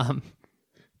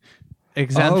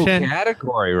exemption. Oh,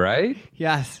 category, right?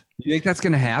 Yes. You think that's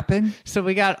going to happen? So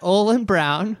we got Olin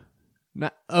Brown,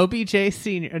 not OBJ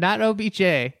Senior, not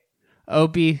OBJ,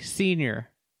 OB Senior.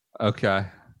 Okay.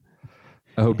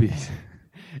 OB.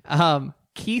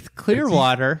 Keith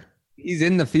Clearwater. He's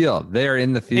in the field. They're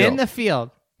in the field. In the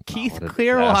field. Keith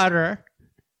Clearwater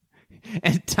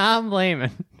and Tom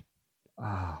Lehman.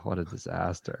 Oh, what a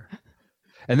disaster.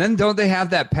 And then don't they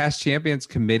have that past champions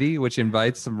committee, which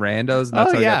invites some randos?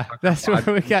 And that's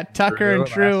where we got Tucker and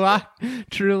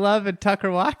True Love and Tucker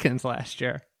Watkins last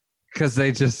year. Because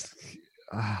they just,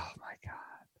 oh my God,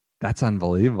 that's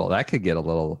unbelievable. That could get a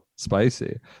little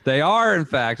spicy. They are, in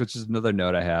fact, which is another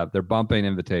note I have, they're bumping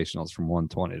invitationals from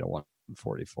 120 to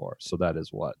 144. So that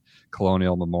is what?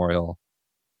 Colonial, Memorial,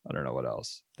 I don't know what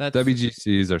else.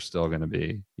 WGCs are still going to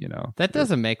be, That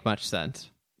doesn't make much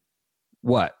sense.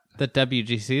 What? The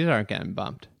WGCs aren't getting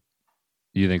bumped.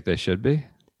 You think they should be?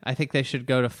 I think they should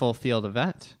go to full field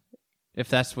events if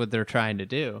that's what they're trying to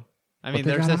do. I mean,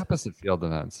 there's opposite field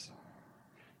events.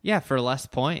 Yeah, for less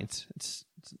points. It's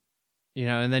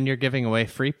and then you're giving away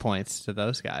free points to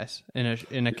those guys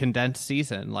in a condensed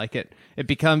season. Like it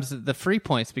becomes the free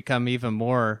points become even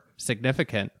more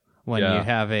significant when you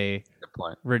have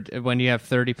when you have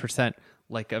 30%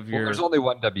 like of your. There's only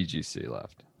one WGC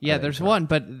left. Yeah, there's one,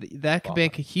 but that could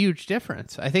make a huge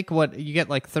difference. I think what you get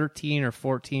like 13 or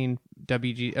 14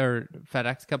 WG or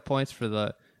FedExCup points for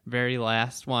the very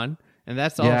last one, and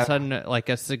that's all of a sudden like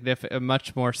a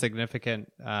much more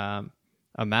significant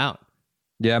amount.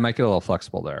 Yeah, make it a little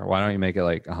flexible there. Why don't you make it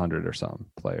like 100 or some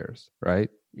players,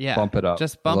 right? Yeah, bump it up.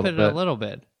 Just bump it a little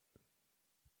bit.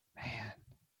 Man,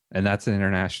 and that's an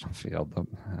international field.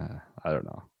 I don't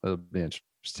know. It'll be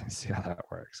interesting to see how that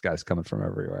works. Guys coming from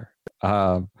everywhere.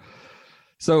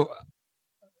 So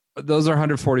those are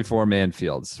 144-man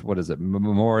fields. What is it?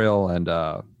 Memorial and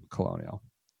Colonial.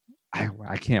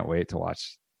 I can't wait to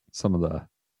watch some of the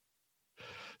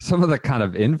kind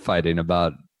of infighting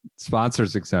about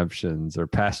sponsors exemptions or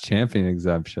past champion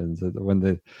exemptions when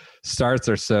the starts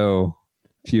are so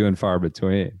few and far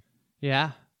between.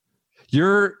 Yeah.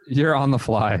 You're on the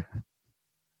fly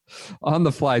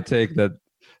take that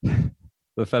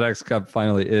the FedExCup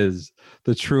finally is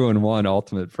the true and one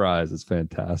ultimate prize. Is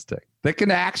fantastic. They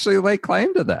can actually lay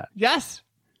claim to that. Yes.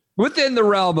 Within the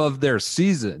realm of their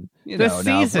season. Now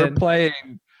if we're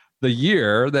playing the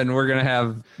year, then we're going to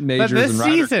have majors and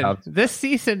Ryder Cups. This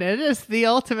season, it is the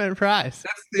ultimate prize.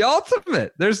 That's the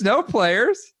ultimate. There's no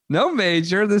players, no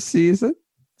major this season.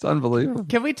 It's unbelievable.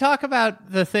 Can we talk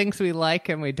about the things we like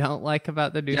and we don't like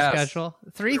about the new schedule?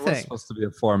 Three things. There's supposed to be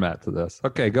a format to this.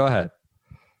 Okay, go ahead.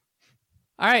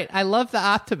 All right. I love the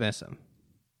optimism.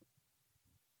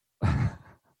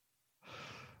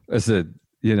 Is it,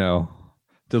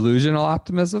 delusional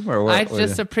optimism or what? I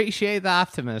just appreciate the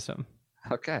optimism.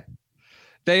 Okay.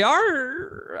 They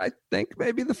are, I think,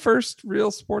 maybe the first real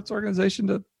sports organization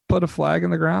to put a flag in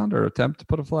the ground or attempt to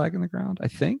put a flag in the ground, I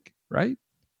think, right?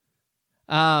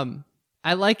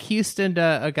 I like Houston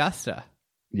to Augusta.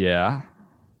 Yeah.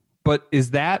 But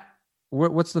is that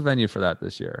what's the venue for that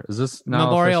this year? Is this now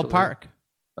Memorial officially? Park?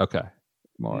 Okay.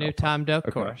 Memorial New Park. Tom Doak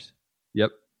Okay. course.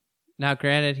 Yep. Now,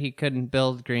 granted, he couldn't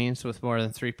build greens with more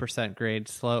than 3% grade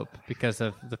slope because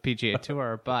of the PGA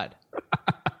Tour, but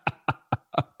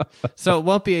so it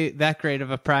won't be that great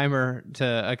of a primer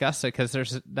to Augusta because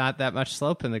there's not that much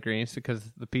slope in the greens because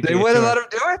the PGA They Tour. wouldn't let him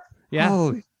do it? Yeah.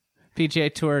 Holy.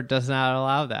 PGA Tour does not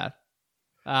allow that.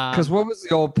 Because what was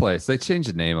the old place? They changed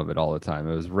the name of it all the time.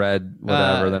 It was Red,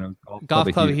 whatever. Then it was Golf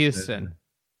Club Houston.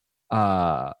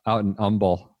 Out in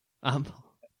Humble.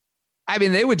 I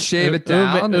mean, they would shave it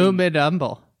down.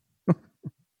 Humble.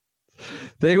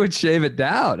 They would shave it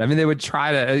down. I mean, they would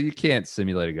try to. You can't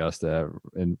simulate Augusta,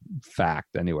 in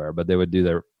fact, anywhere, but they would do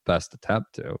their best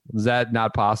attempt to. Is that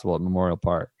not possible at Memorial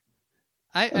Park?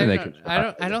 I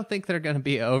don't think they're going to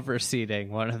be overseeding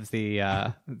one of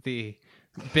the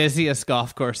busiest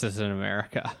golf courses in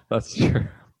America. That's true.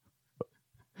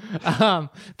 The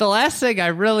last thing I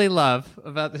really love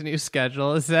about the new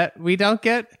schedule is that we don't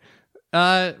get.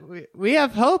 We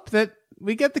have hope that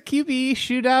we get the QBE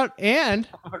shootout and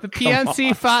the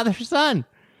PNC father-son.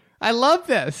 I love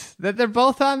this, that they're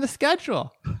both on the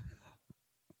schedule.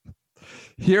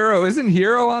 Isn't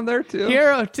Hero on there too?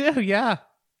 Hero too, yeah.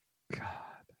 God.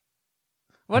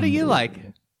 What do you like?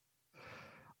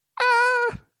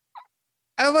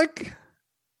 I like,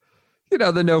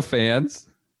 the no fans.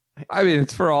 I mean,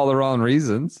 it's for all the wrong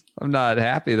reasons. I'm not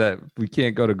happy that we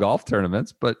can't go to golf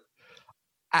tournaments, but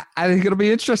I think it'll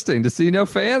be interesting to see no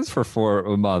fans for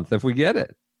a month if we get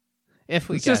it.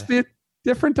 It's just be a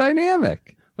different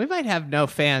dynamic. We might have no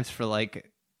fans for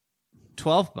like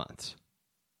 12 months.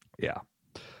 Yeah.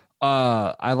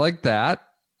 I like that.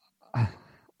 I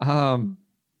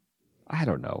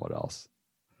don't know what else.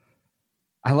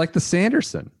 I like the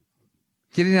Sanderson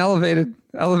getting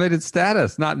elevated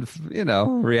status, not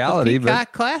reality, the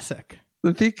Peacock Classic.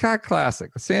 The Peacock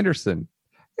Classic, the Sanderson.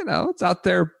 It's out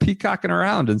there peacocking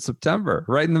around in September,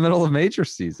 right in the middle of major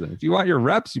season. If you want your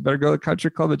reps, you better go to the Country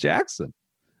Club of Jackson.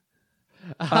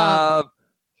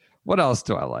 What else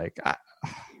do I like? I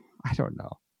don't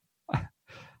know.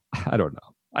 I don't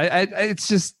know. It's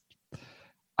just,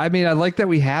 I like that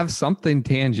we have something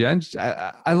tangent.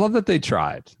 I love that they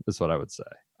tried, is what I would say.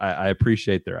 I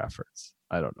appreciate their efforts.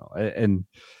 I don't know. And,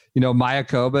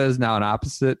 Mayakoba is now an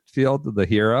opposite field of the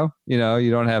Hero. You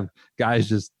don't have guys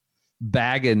just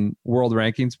bagging world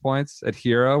rankings points at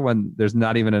Hero when there's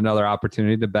not even another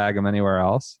opportunity to bag them anywhere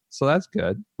else. So that's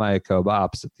good. Mayakoba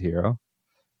opposite the Hero.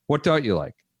 What don't you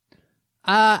like?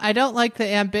 I don't like the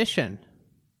ambition.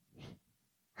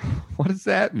 What does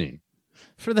that mean?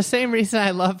 For the same reason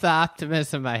I love the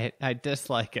optimism, I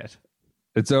dislike it.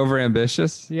 It's over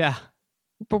ambitious? Yeah.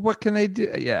 But what can they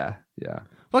do? Yeah.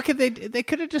 What could they do? They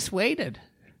could have just waited.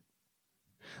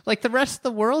 Like the rest of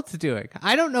the world's doing.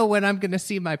 I don't know when I'm going to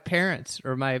see my parents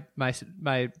or my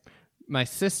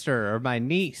sister or my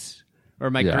niece or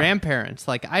my grandparents.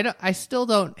 Like I still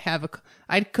don't have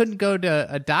I couldn't go to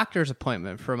a doctor's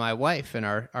appointment for my wife and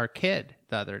our kid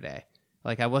the other day.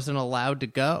 Like I wasn't allowed to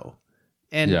go.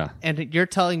 And you're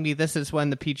telling me this is when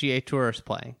the PGA Tour is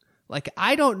playing. Like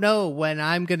I don't know when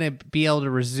I'm going to be able to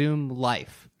resume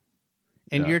life.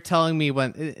 And you're telling me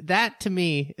when. That to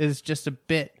me is just a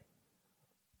bit,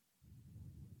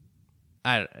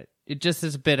 it just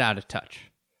is a bit out of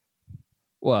touch.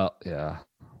 Well, yeah,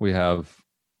 we have,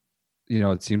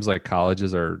 it seems like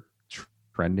colleges are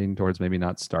trending towards maybe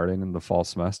not starting in the fall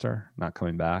semester, not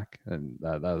coming back. And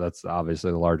that's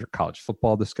obviously the larger college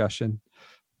football discussion.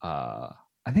 I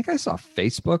think I saw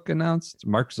Mark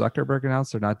Zuckerberg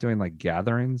announced they're not doing like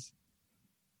gatherings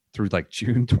through like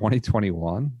June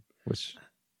 2021, which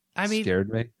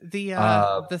scared me.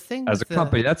 The thing as a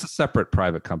company, that's a separate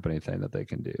private company thing that they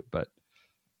can do. But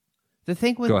the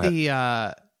thing with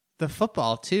the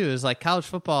football too is like college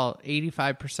football,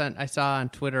 85%. I saw on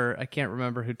Twitter, I can't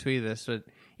remember who tweeted this, but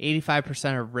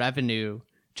 85% of revenue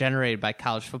generated by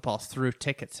college football is through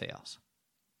ticket sales.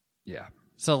 Yeah.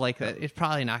 So like it's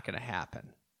probably not going to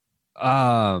happen.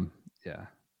 Yeah.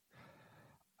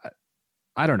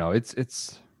 I don't know.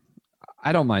 It's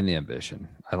I don't mind the ambition.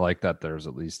 I like that there's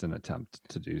at least an attempt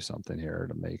to do something here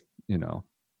to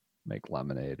make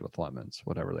lemonade with lemons,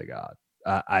 whatever they got.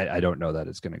 I don't know that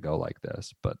it's going to go like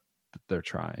this, but they're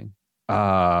trying.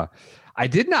 I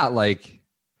did not like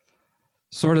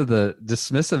sort of the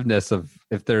dismissiveness of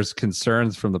if there's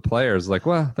concerns from the players, like,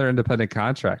 well, they're independent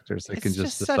contractors. They can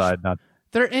just decide not.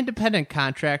 Their independent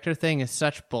contractor thing is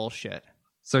such bullshit.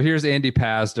 So here's Andy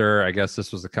Pasder. I guess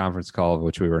this was a conference call of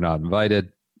which we were not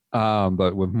invited,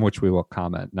 but which we will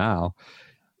comment now.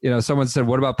 Someone said,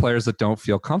 what about players that don't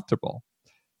feel comfortable?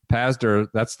 Pazder,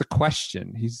 that's the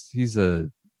question. He's a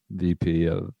VP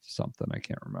of something. I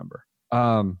can't remember.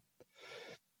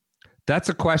 That's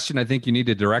a question I think you need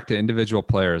to direct to individual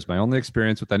players. My only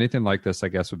experience with anything like this, I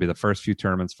guess, would be the first few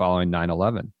tournaments following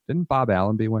 9/11. Didn't Bob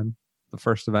Allenby win the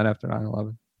first event after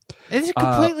 9/11? It's a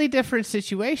completely different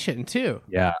situation, too.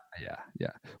 Yeah.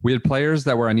 We had players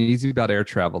that were uneasy about air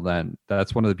travel then.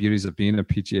 That's one of the beauties of being a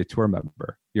PGA Tour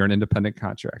member. You're an independent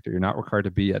contractor. You're not required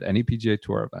to be at any PGA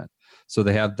Tour event. So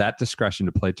they have that discretion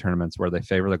to play tournaments where they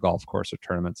favor the golf course or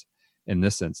tournaments. In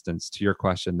this instance, to your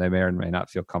question, they may or may not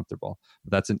feel comfortable.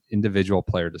 But that's an individual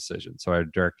player decision. So I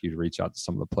direct you to reach out to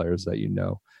some of the players that you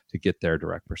know to get their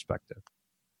direct perspective.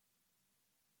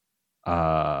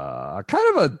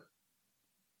 Kind of a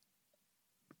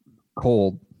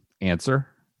cold answer,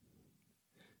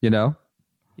 Yeah.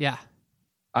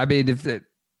 I mean, they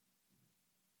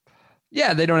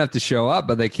don't have to show up,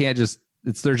 but they can't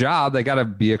it's their job. They got to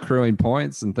be accruing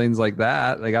points and things like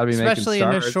that. They got to be especially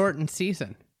making in a starts. shortened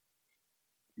season.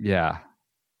 Yeah.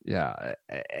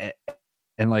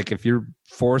 And like, if you're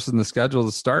forcing the schedule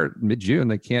to start mid-June,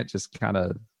 they can't just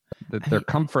their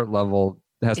comfort level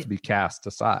has to be cast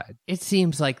aside. It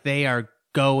seems like they are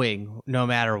going no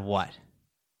matter what.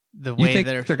 The way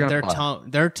their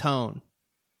tone.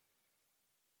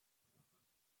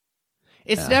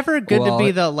 It's never good to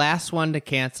be the last one to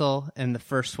cancel and the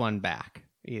first one back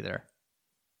either.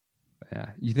 Yeah.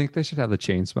 You think they should have the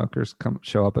chain smokers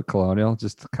show up at Colonial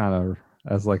just to kind of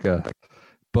as like a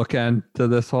bookend to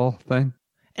this whole thing?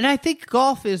 And I think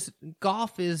golf is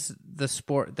the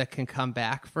sport that can come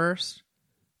back first.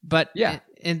 But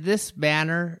in this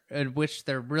manner in which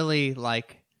they're really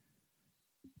like,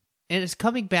 and it's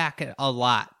coming back a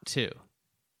lot too,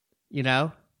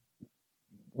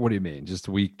 What do you mean? Just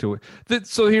week to week?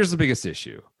 So here's the biggest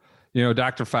issue.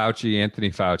 Dr.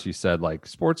 Anthony Fauci said like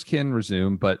sports can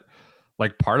resume, but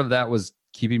like part of that was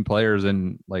keeping players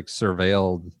in like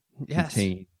surveilled,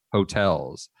 contained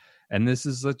hotels. And this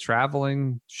is a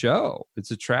traveling show.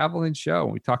 It's a traveling show.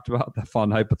 We talked about the fun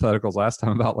hypotheticals last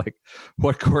time about like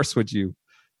what course would you,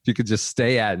 if you could just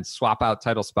stay at and swap out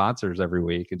title sponsors every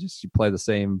week and just you play the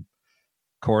same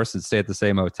course and stay at the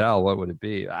same hotel, what would it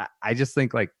be? I just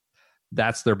think like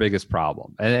that's their biggest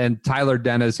problem. And Tyler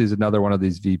Dennis, who's another one of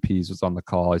these VPs, was on the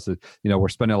call. He said, we're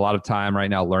spending a lot of time right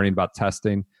now learning about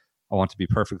testing. I want to be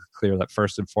perfectly clear that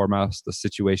first and foremost, the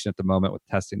situation at the moment with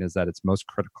testing is that it's most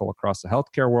critical across the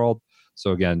healthcare world.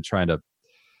 So again, trying to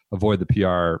avoid the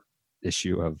PR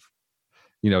issue of,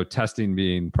 testing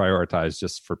being prioritized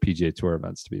just for PGA Tour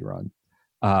events to be run,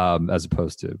 as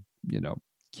opposed to,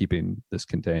 keeping this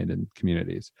contained in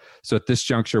communities. So at this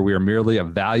juncture, we are merely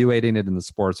evaluating it in the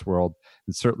sports world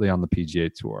and certainly on the PGA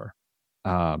Tour.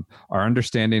 Our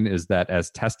understanding is that as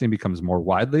testing becomes more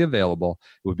widely available,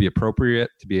 it would be appropriate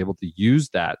to be able to use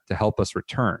that to help us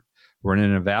return. We're in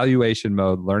an evaluation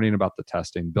mode, learning about the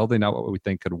testing, building out what we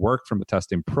think could work from a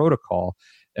testing protocol,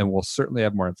 and we'll certainly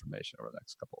have more information over the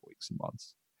next couple of weeks and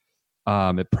months.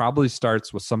 It probably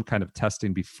starts with some kind of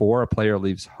testing before a player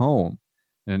leaves home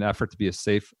in an effort to be as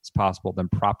safe as possible, then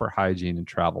proper hygiene and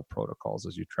travel protocols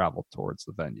as you travel towards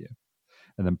the venue,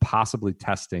 and then possibly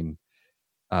testing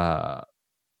that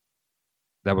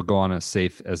would go on as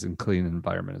safe as and clean an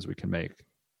environment as we can make.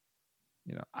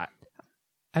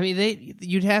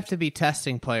 You'd have to be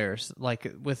testing players like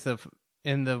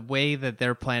in the way that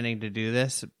they're planning to do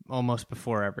this almost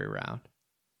before every round,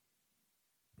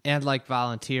 and like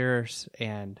volunteers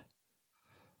and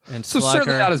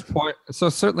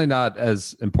certainly not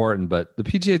as important. But the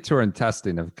PGA Tour and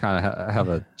testing have kind of have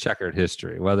a checkered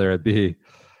history, whether it be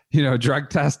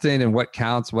drug testing and what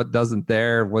counts, what doesn't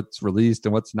there, what's released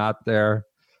and what's not there.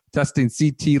 Testing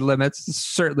CT limits,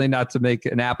 certainly not to make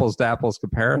an apples to apples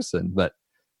comparison, but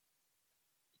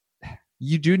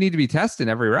you do need to be testing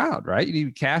every round, right? You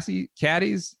need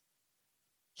caddies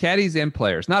and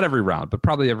players, not every round, but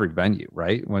probably every venue,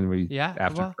 right?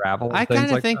 After travel. I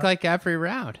kind of think like every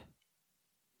round.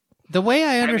 The way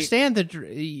I understand that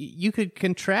you could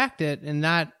contract it and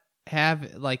not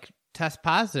have like test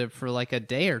positive for like a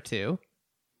day or two.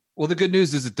 Well, the good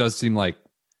news is it does seem like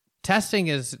testing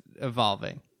is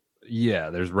evolving. Yeah,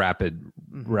 there's rapid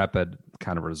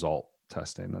kind of result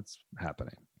testing that's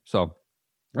happening. So,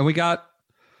 and we got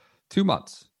 2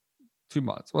 months.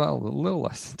 Well, a little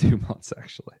less than 2 months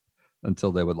actually,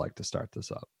 until they would like to start this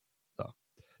up. So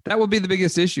that would be the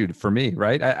biggest issue for me,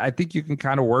 right? I think you can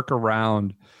kind of work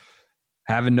around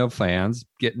having no fans,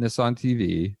 getting this on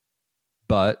TV,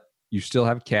 but you still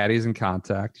have caddies in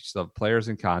contact. You still have players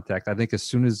in contact. I think as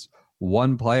soon as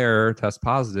one player tests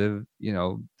positive,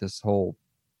 this whole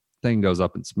thing goes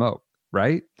up in smoke.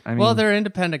 right? I mean, well, they're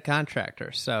independent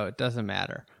contractors, so it doesn't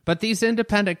matter. But these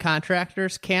independent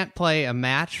contractors can't play a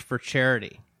match for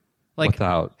charity. Like,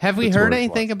 have we heard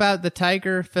anything about the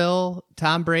Tiger, Phil,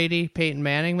 Tom Brady, Peyton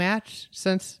Manning match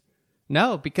since?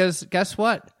 No, because guess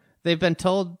what? They've been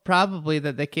told probably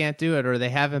that they can't do it, or they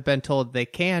haven't been told they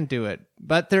can do it,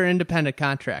 but they're independent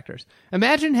contractors.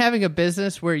 Imagine having a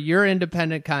business where you're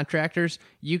independent contractors,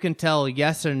 you can tell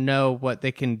yes or no what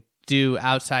they can do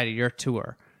outside of your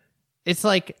tour. It's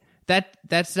like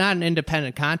that's not an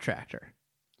independent contractor.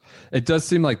 It does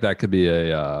seem like that could be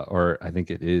or I think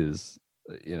it is,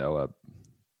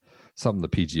 something the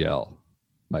PGL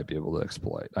might be able to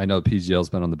exploit. I know PGL's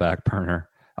been on the back burner,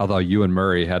 although you and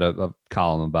Murray had a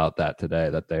column about that today,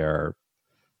 that they are,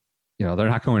 they're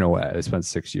not going away. They spent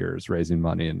 6 years raising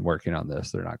money and working on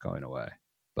this. They're not going away.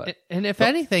 And if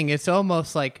anything, it's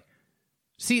almost like,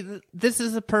 see, this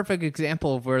is a perfect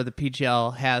example of where the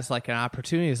PGL has like an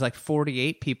opportunity. It's like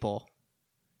 48 people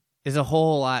is a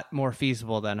whole lot more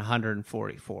feasible than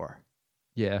 144.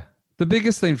 Yeah. The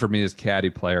biggest thing for me is caddy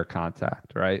player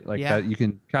contact, right? Like that you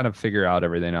can kind of figure out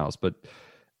everything else, but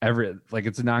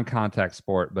it's a non-contact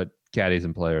sport, but caddies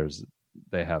and players,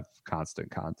 they have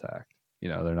constant contact.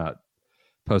 They're not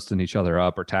posting each other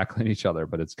up or tackling each other,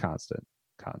 but it's constant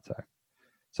contact.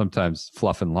 Sometimes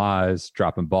fluffing lies,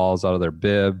 dropping balls out of their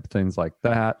bib, things like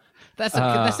that. That's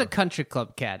a country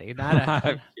club caddy, not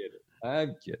a...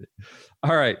 I'm kidding.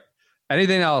 All right.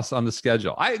 Anything else on the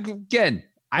schedule? I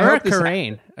or hope a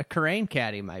Carane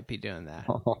caddy might be doing that.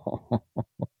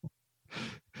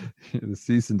 The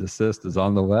cease and desist is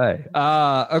on the way.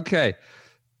 Okay.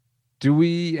 Do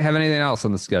we have anything else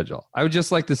on the schedule? I would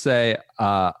just like to say,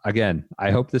 again,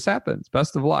 I hope this happens.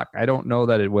 Best of luck. I don't know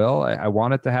that it will. I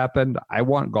want it to happen. I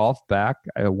want golf back.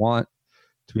 I want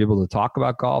to be able to talk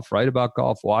about golf, write about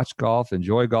golf, watch golf,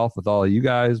 enjoy golf with all of you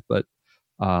guys. But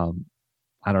I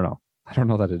don't know. I don't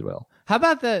know that it will. How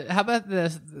about the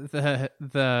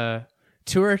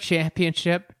Tour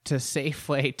Championship to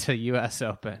Safeway to U.S.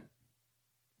 Open?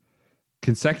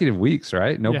 Consecutive weeks,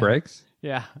 right? No breaks?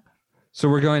 Yeah. So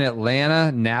we're going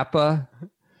Atlanta, Napa,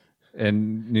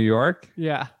 and New York?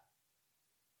 Yeah.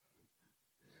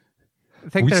 I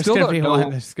think there's going to be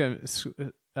one that's going to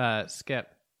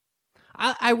skip.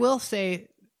 I will say...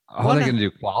 Are they going to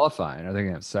do qualifying? Are they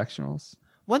going to have sectionals?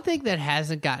 One thing that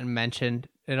hasn't gotten mentioned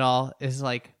at all is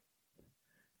like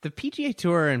the PGA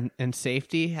Tour and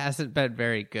safety hasn't been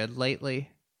very good lately.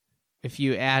 If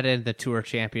you add in the Tour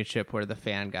Championship where the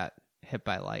fan got hit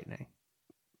by lightning.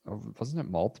 Oh, wasn't it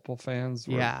multiple fans?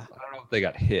 Yeah. I don't know if they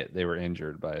got hit. They were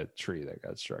injured by a tree that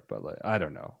got struck by lightning. I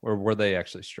don't know. Or were they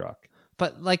actually struck?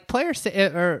 But like players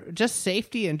or just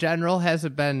safety in general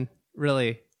hasn't been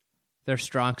really their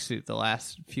strong suit the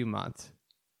last few months.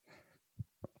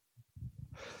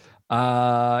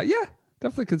 Yeah,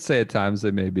 definitely could say at times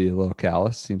they may be a little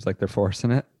callous. Seems like they're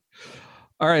forcing it.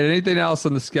 All right. Anything else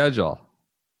on the schedule?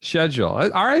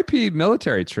 RIP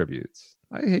military tributes.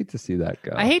 I hate to see that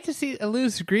go. I hate to see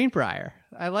lose Greenbrier.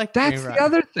 I like that's Greenbrier. The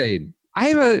other thing.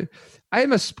 I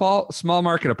am a small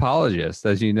market apologist,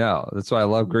 as you know. That's why I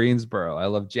love Greensboro. I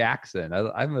love Jackson.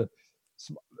 I love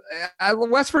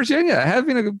West Virginia.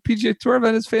 Having a PGA Tour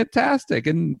event is fantastic,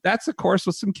 and that's a course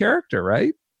with some character,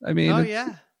 right? I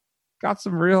mean, got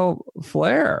some real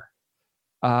flair.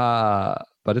 But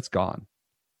it's gone.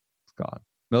 It's gone.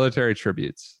 Military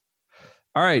tributes.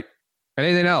 All right.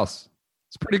 Anything else?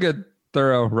 It's pretty good,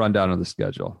 thorough rundown of the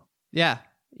schedule. Yeah.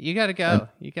 You got to go.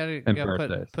 You got to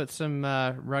go put some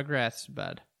Rugrats to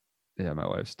bed. Yeah, my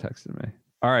wife's texting me.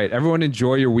 All right. Everyone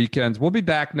enjoy your weekends. We'll be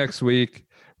back next week.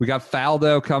 We got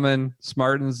Faldo coming.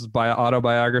 Smartin's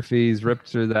autobiography. He's ripped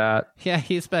through that. Yeah,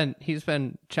 he's been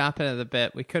chomping at the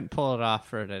bit. We couldn't pull it off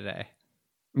for today.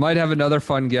 Might have another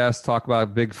fun guest talk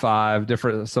about Big Five,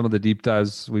 some of the deep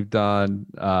dives we've done,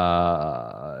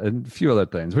 and a few other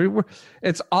things. We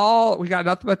got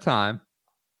nothing but time,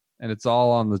 and it's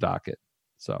all on the docket.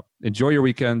 So enjoy your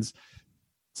weekends.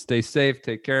 Stay safe.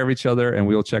 Take care of each other, and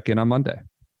we will check in on Monday.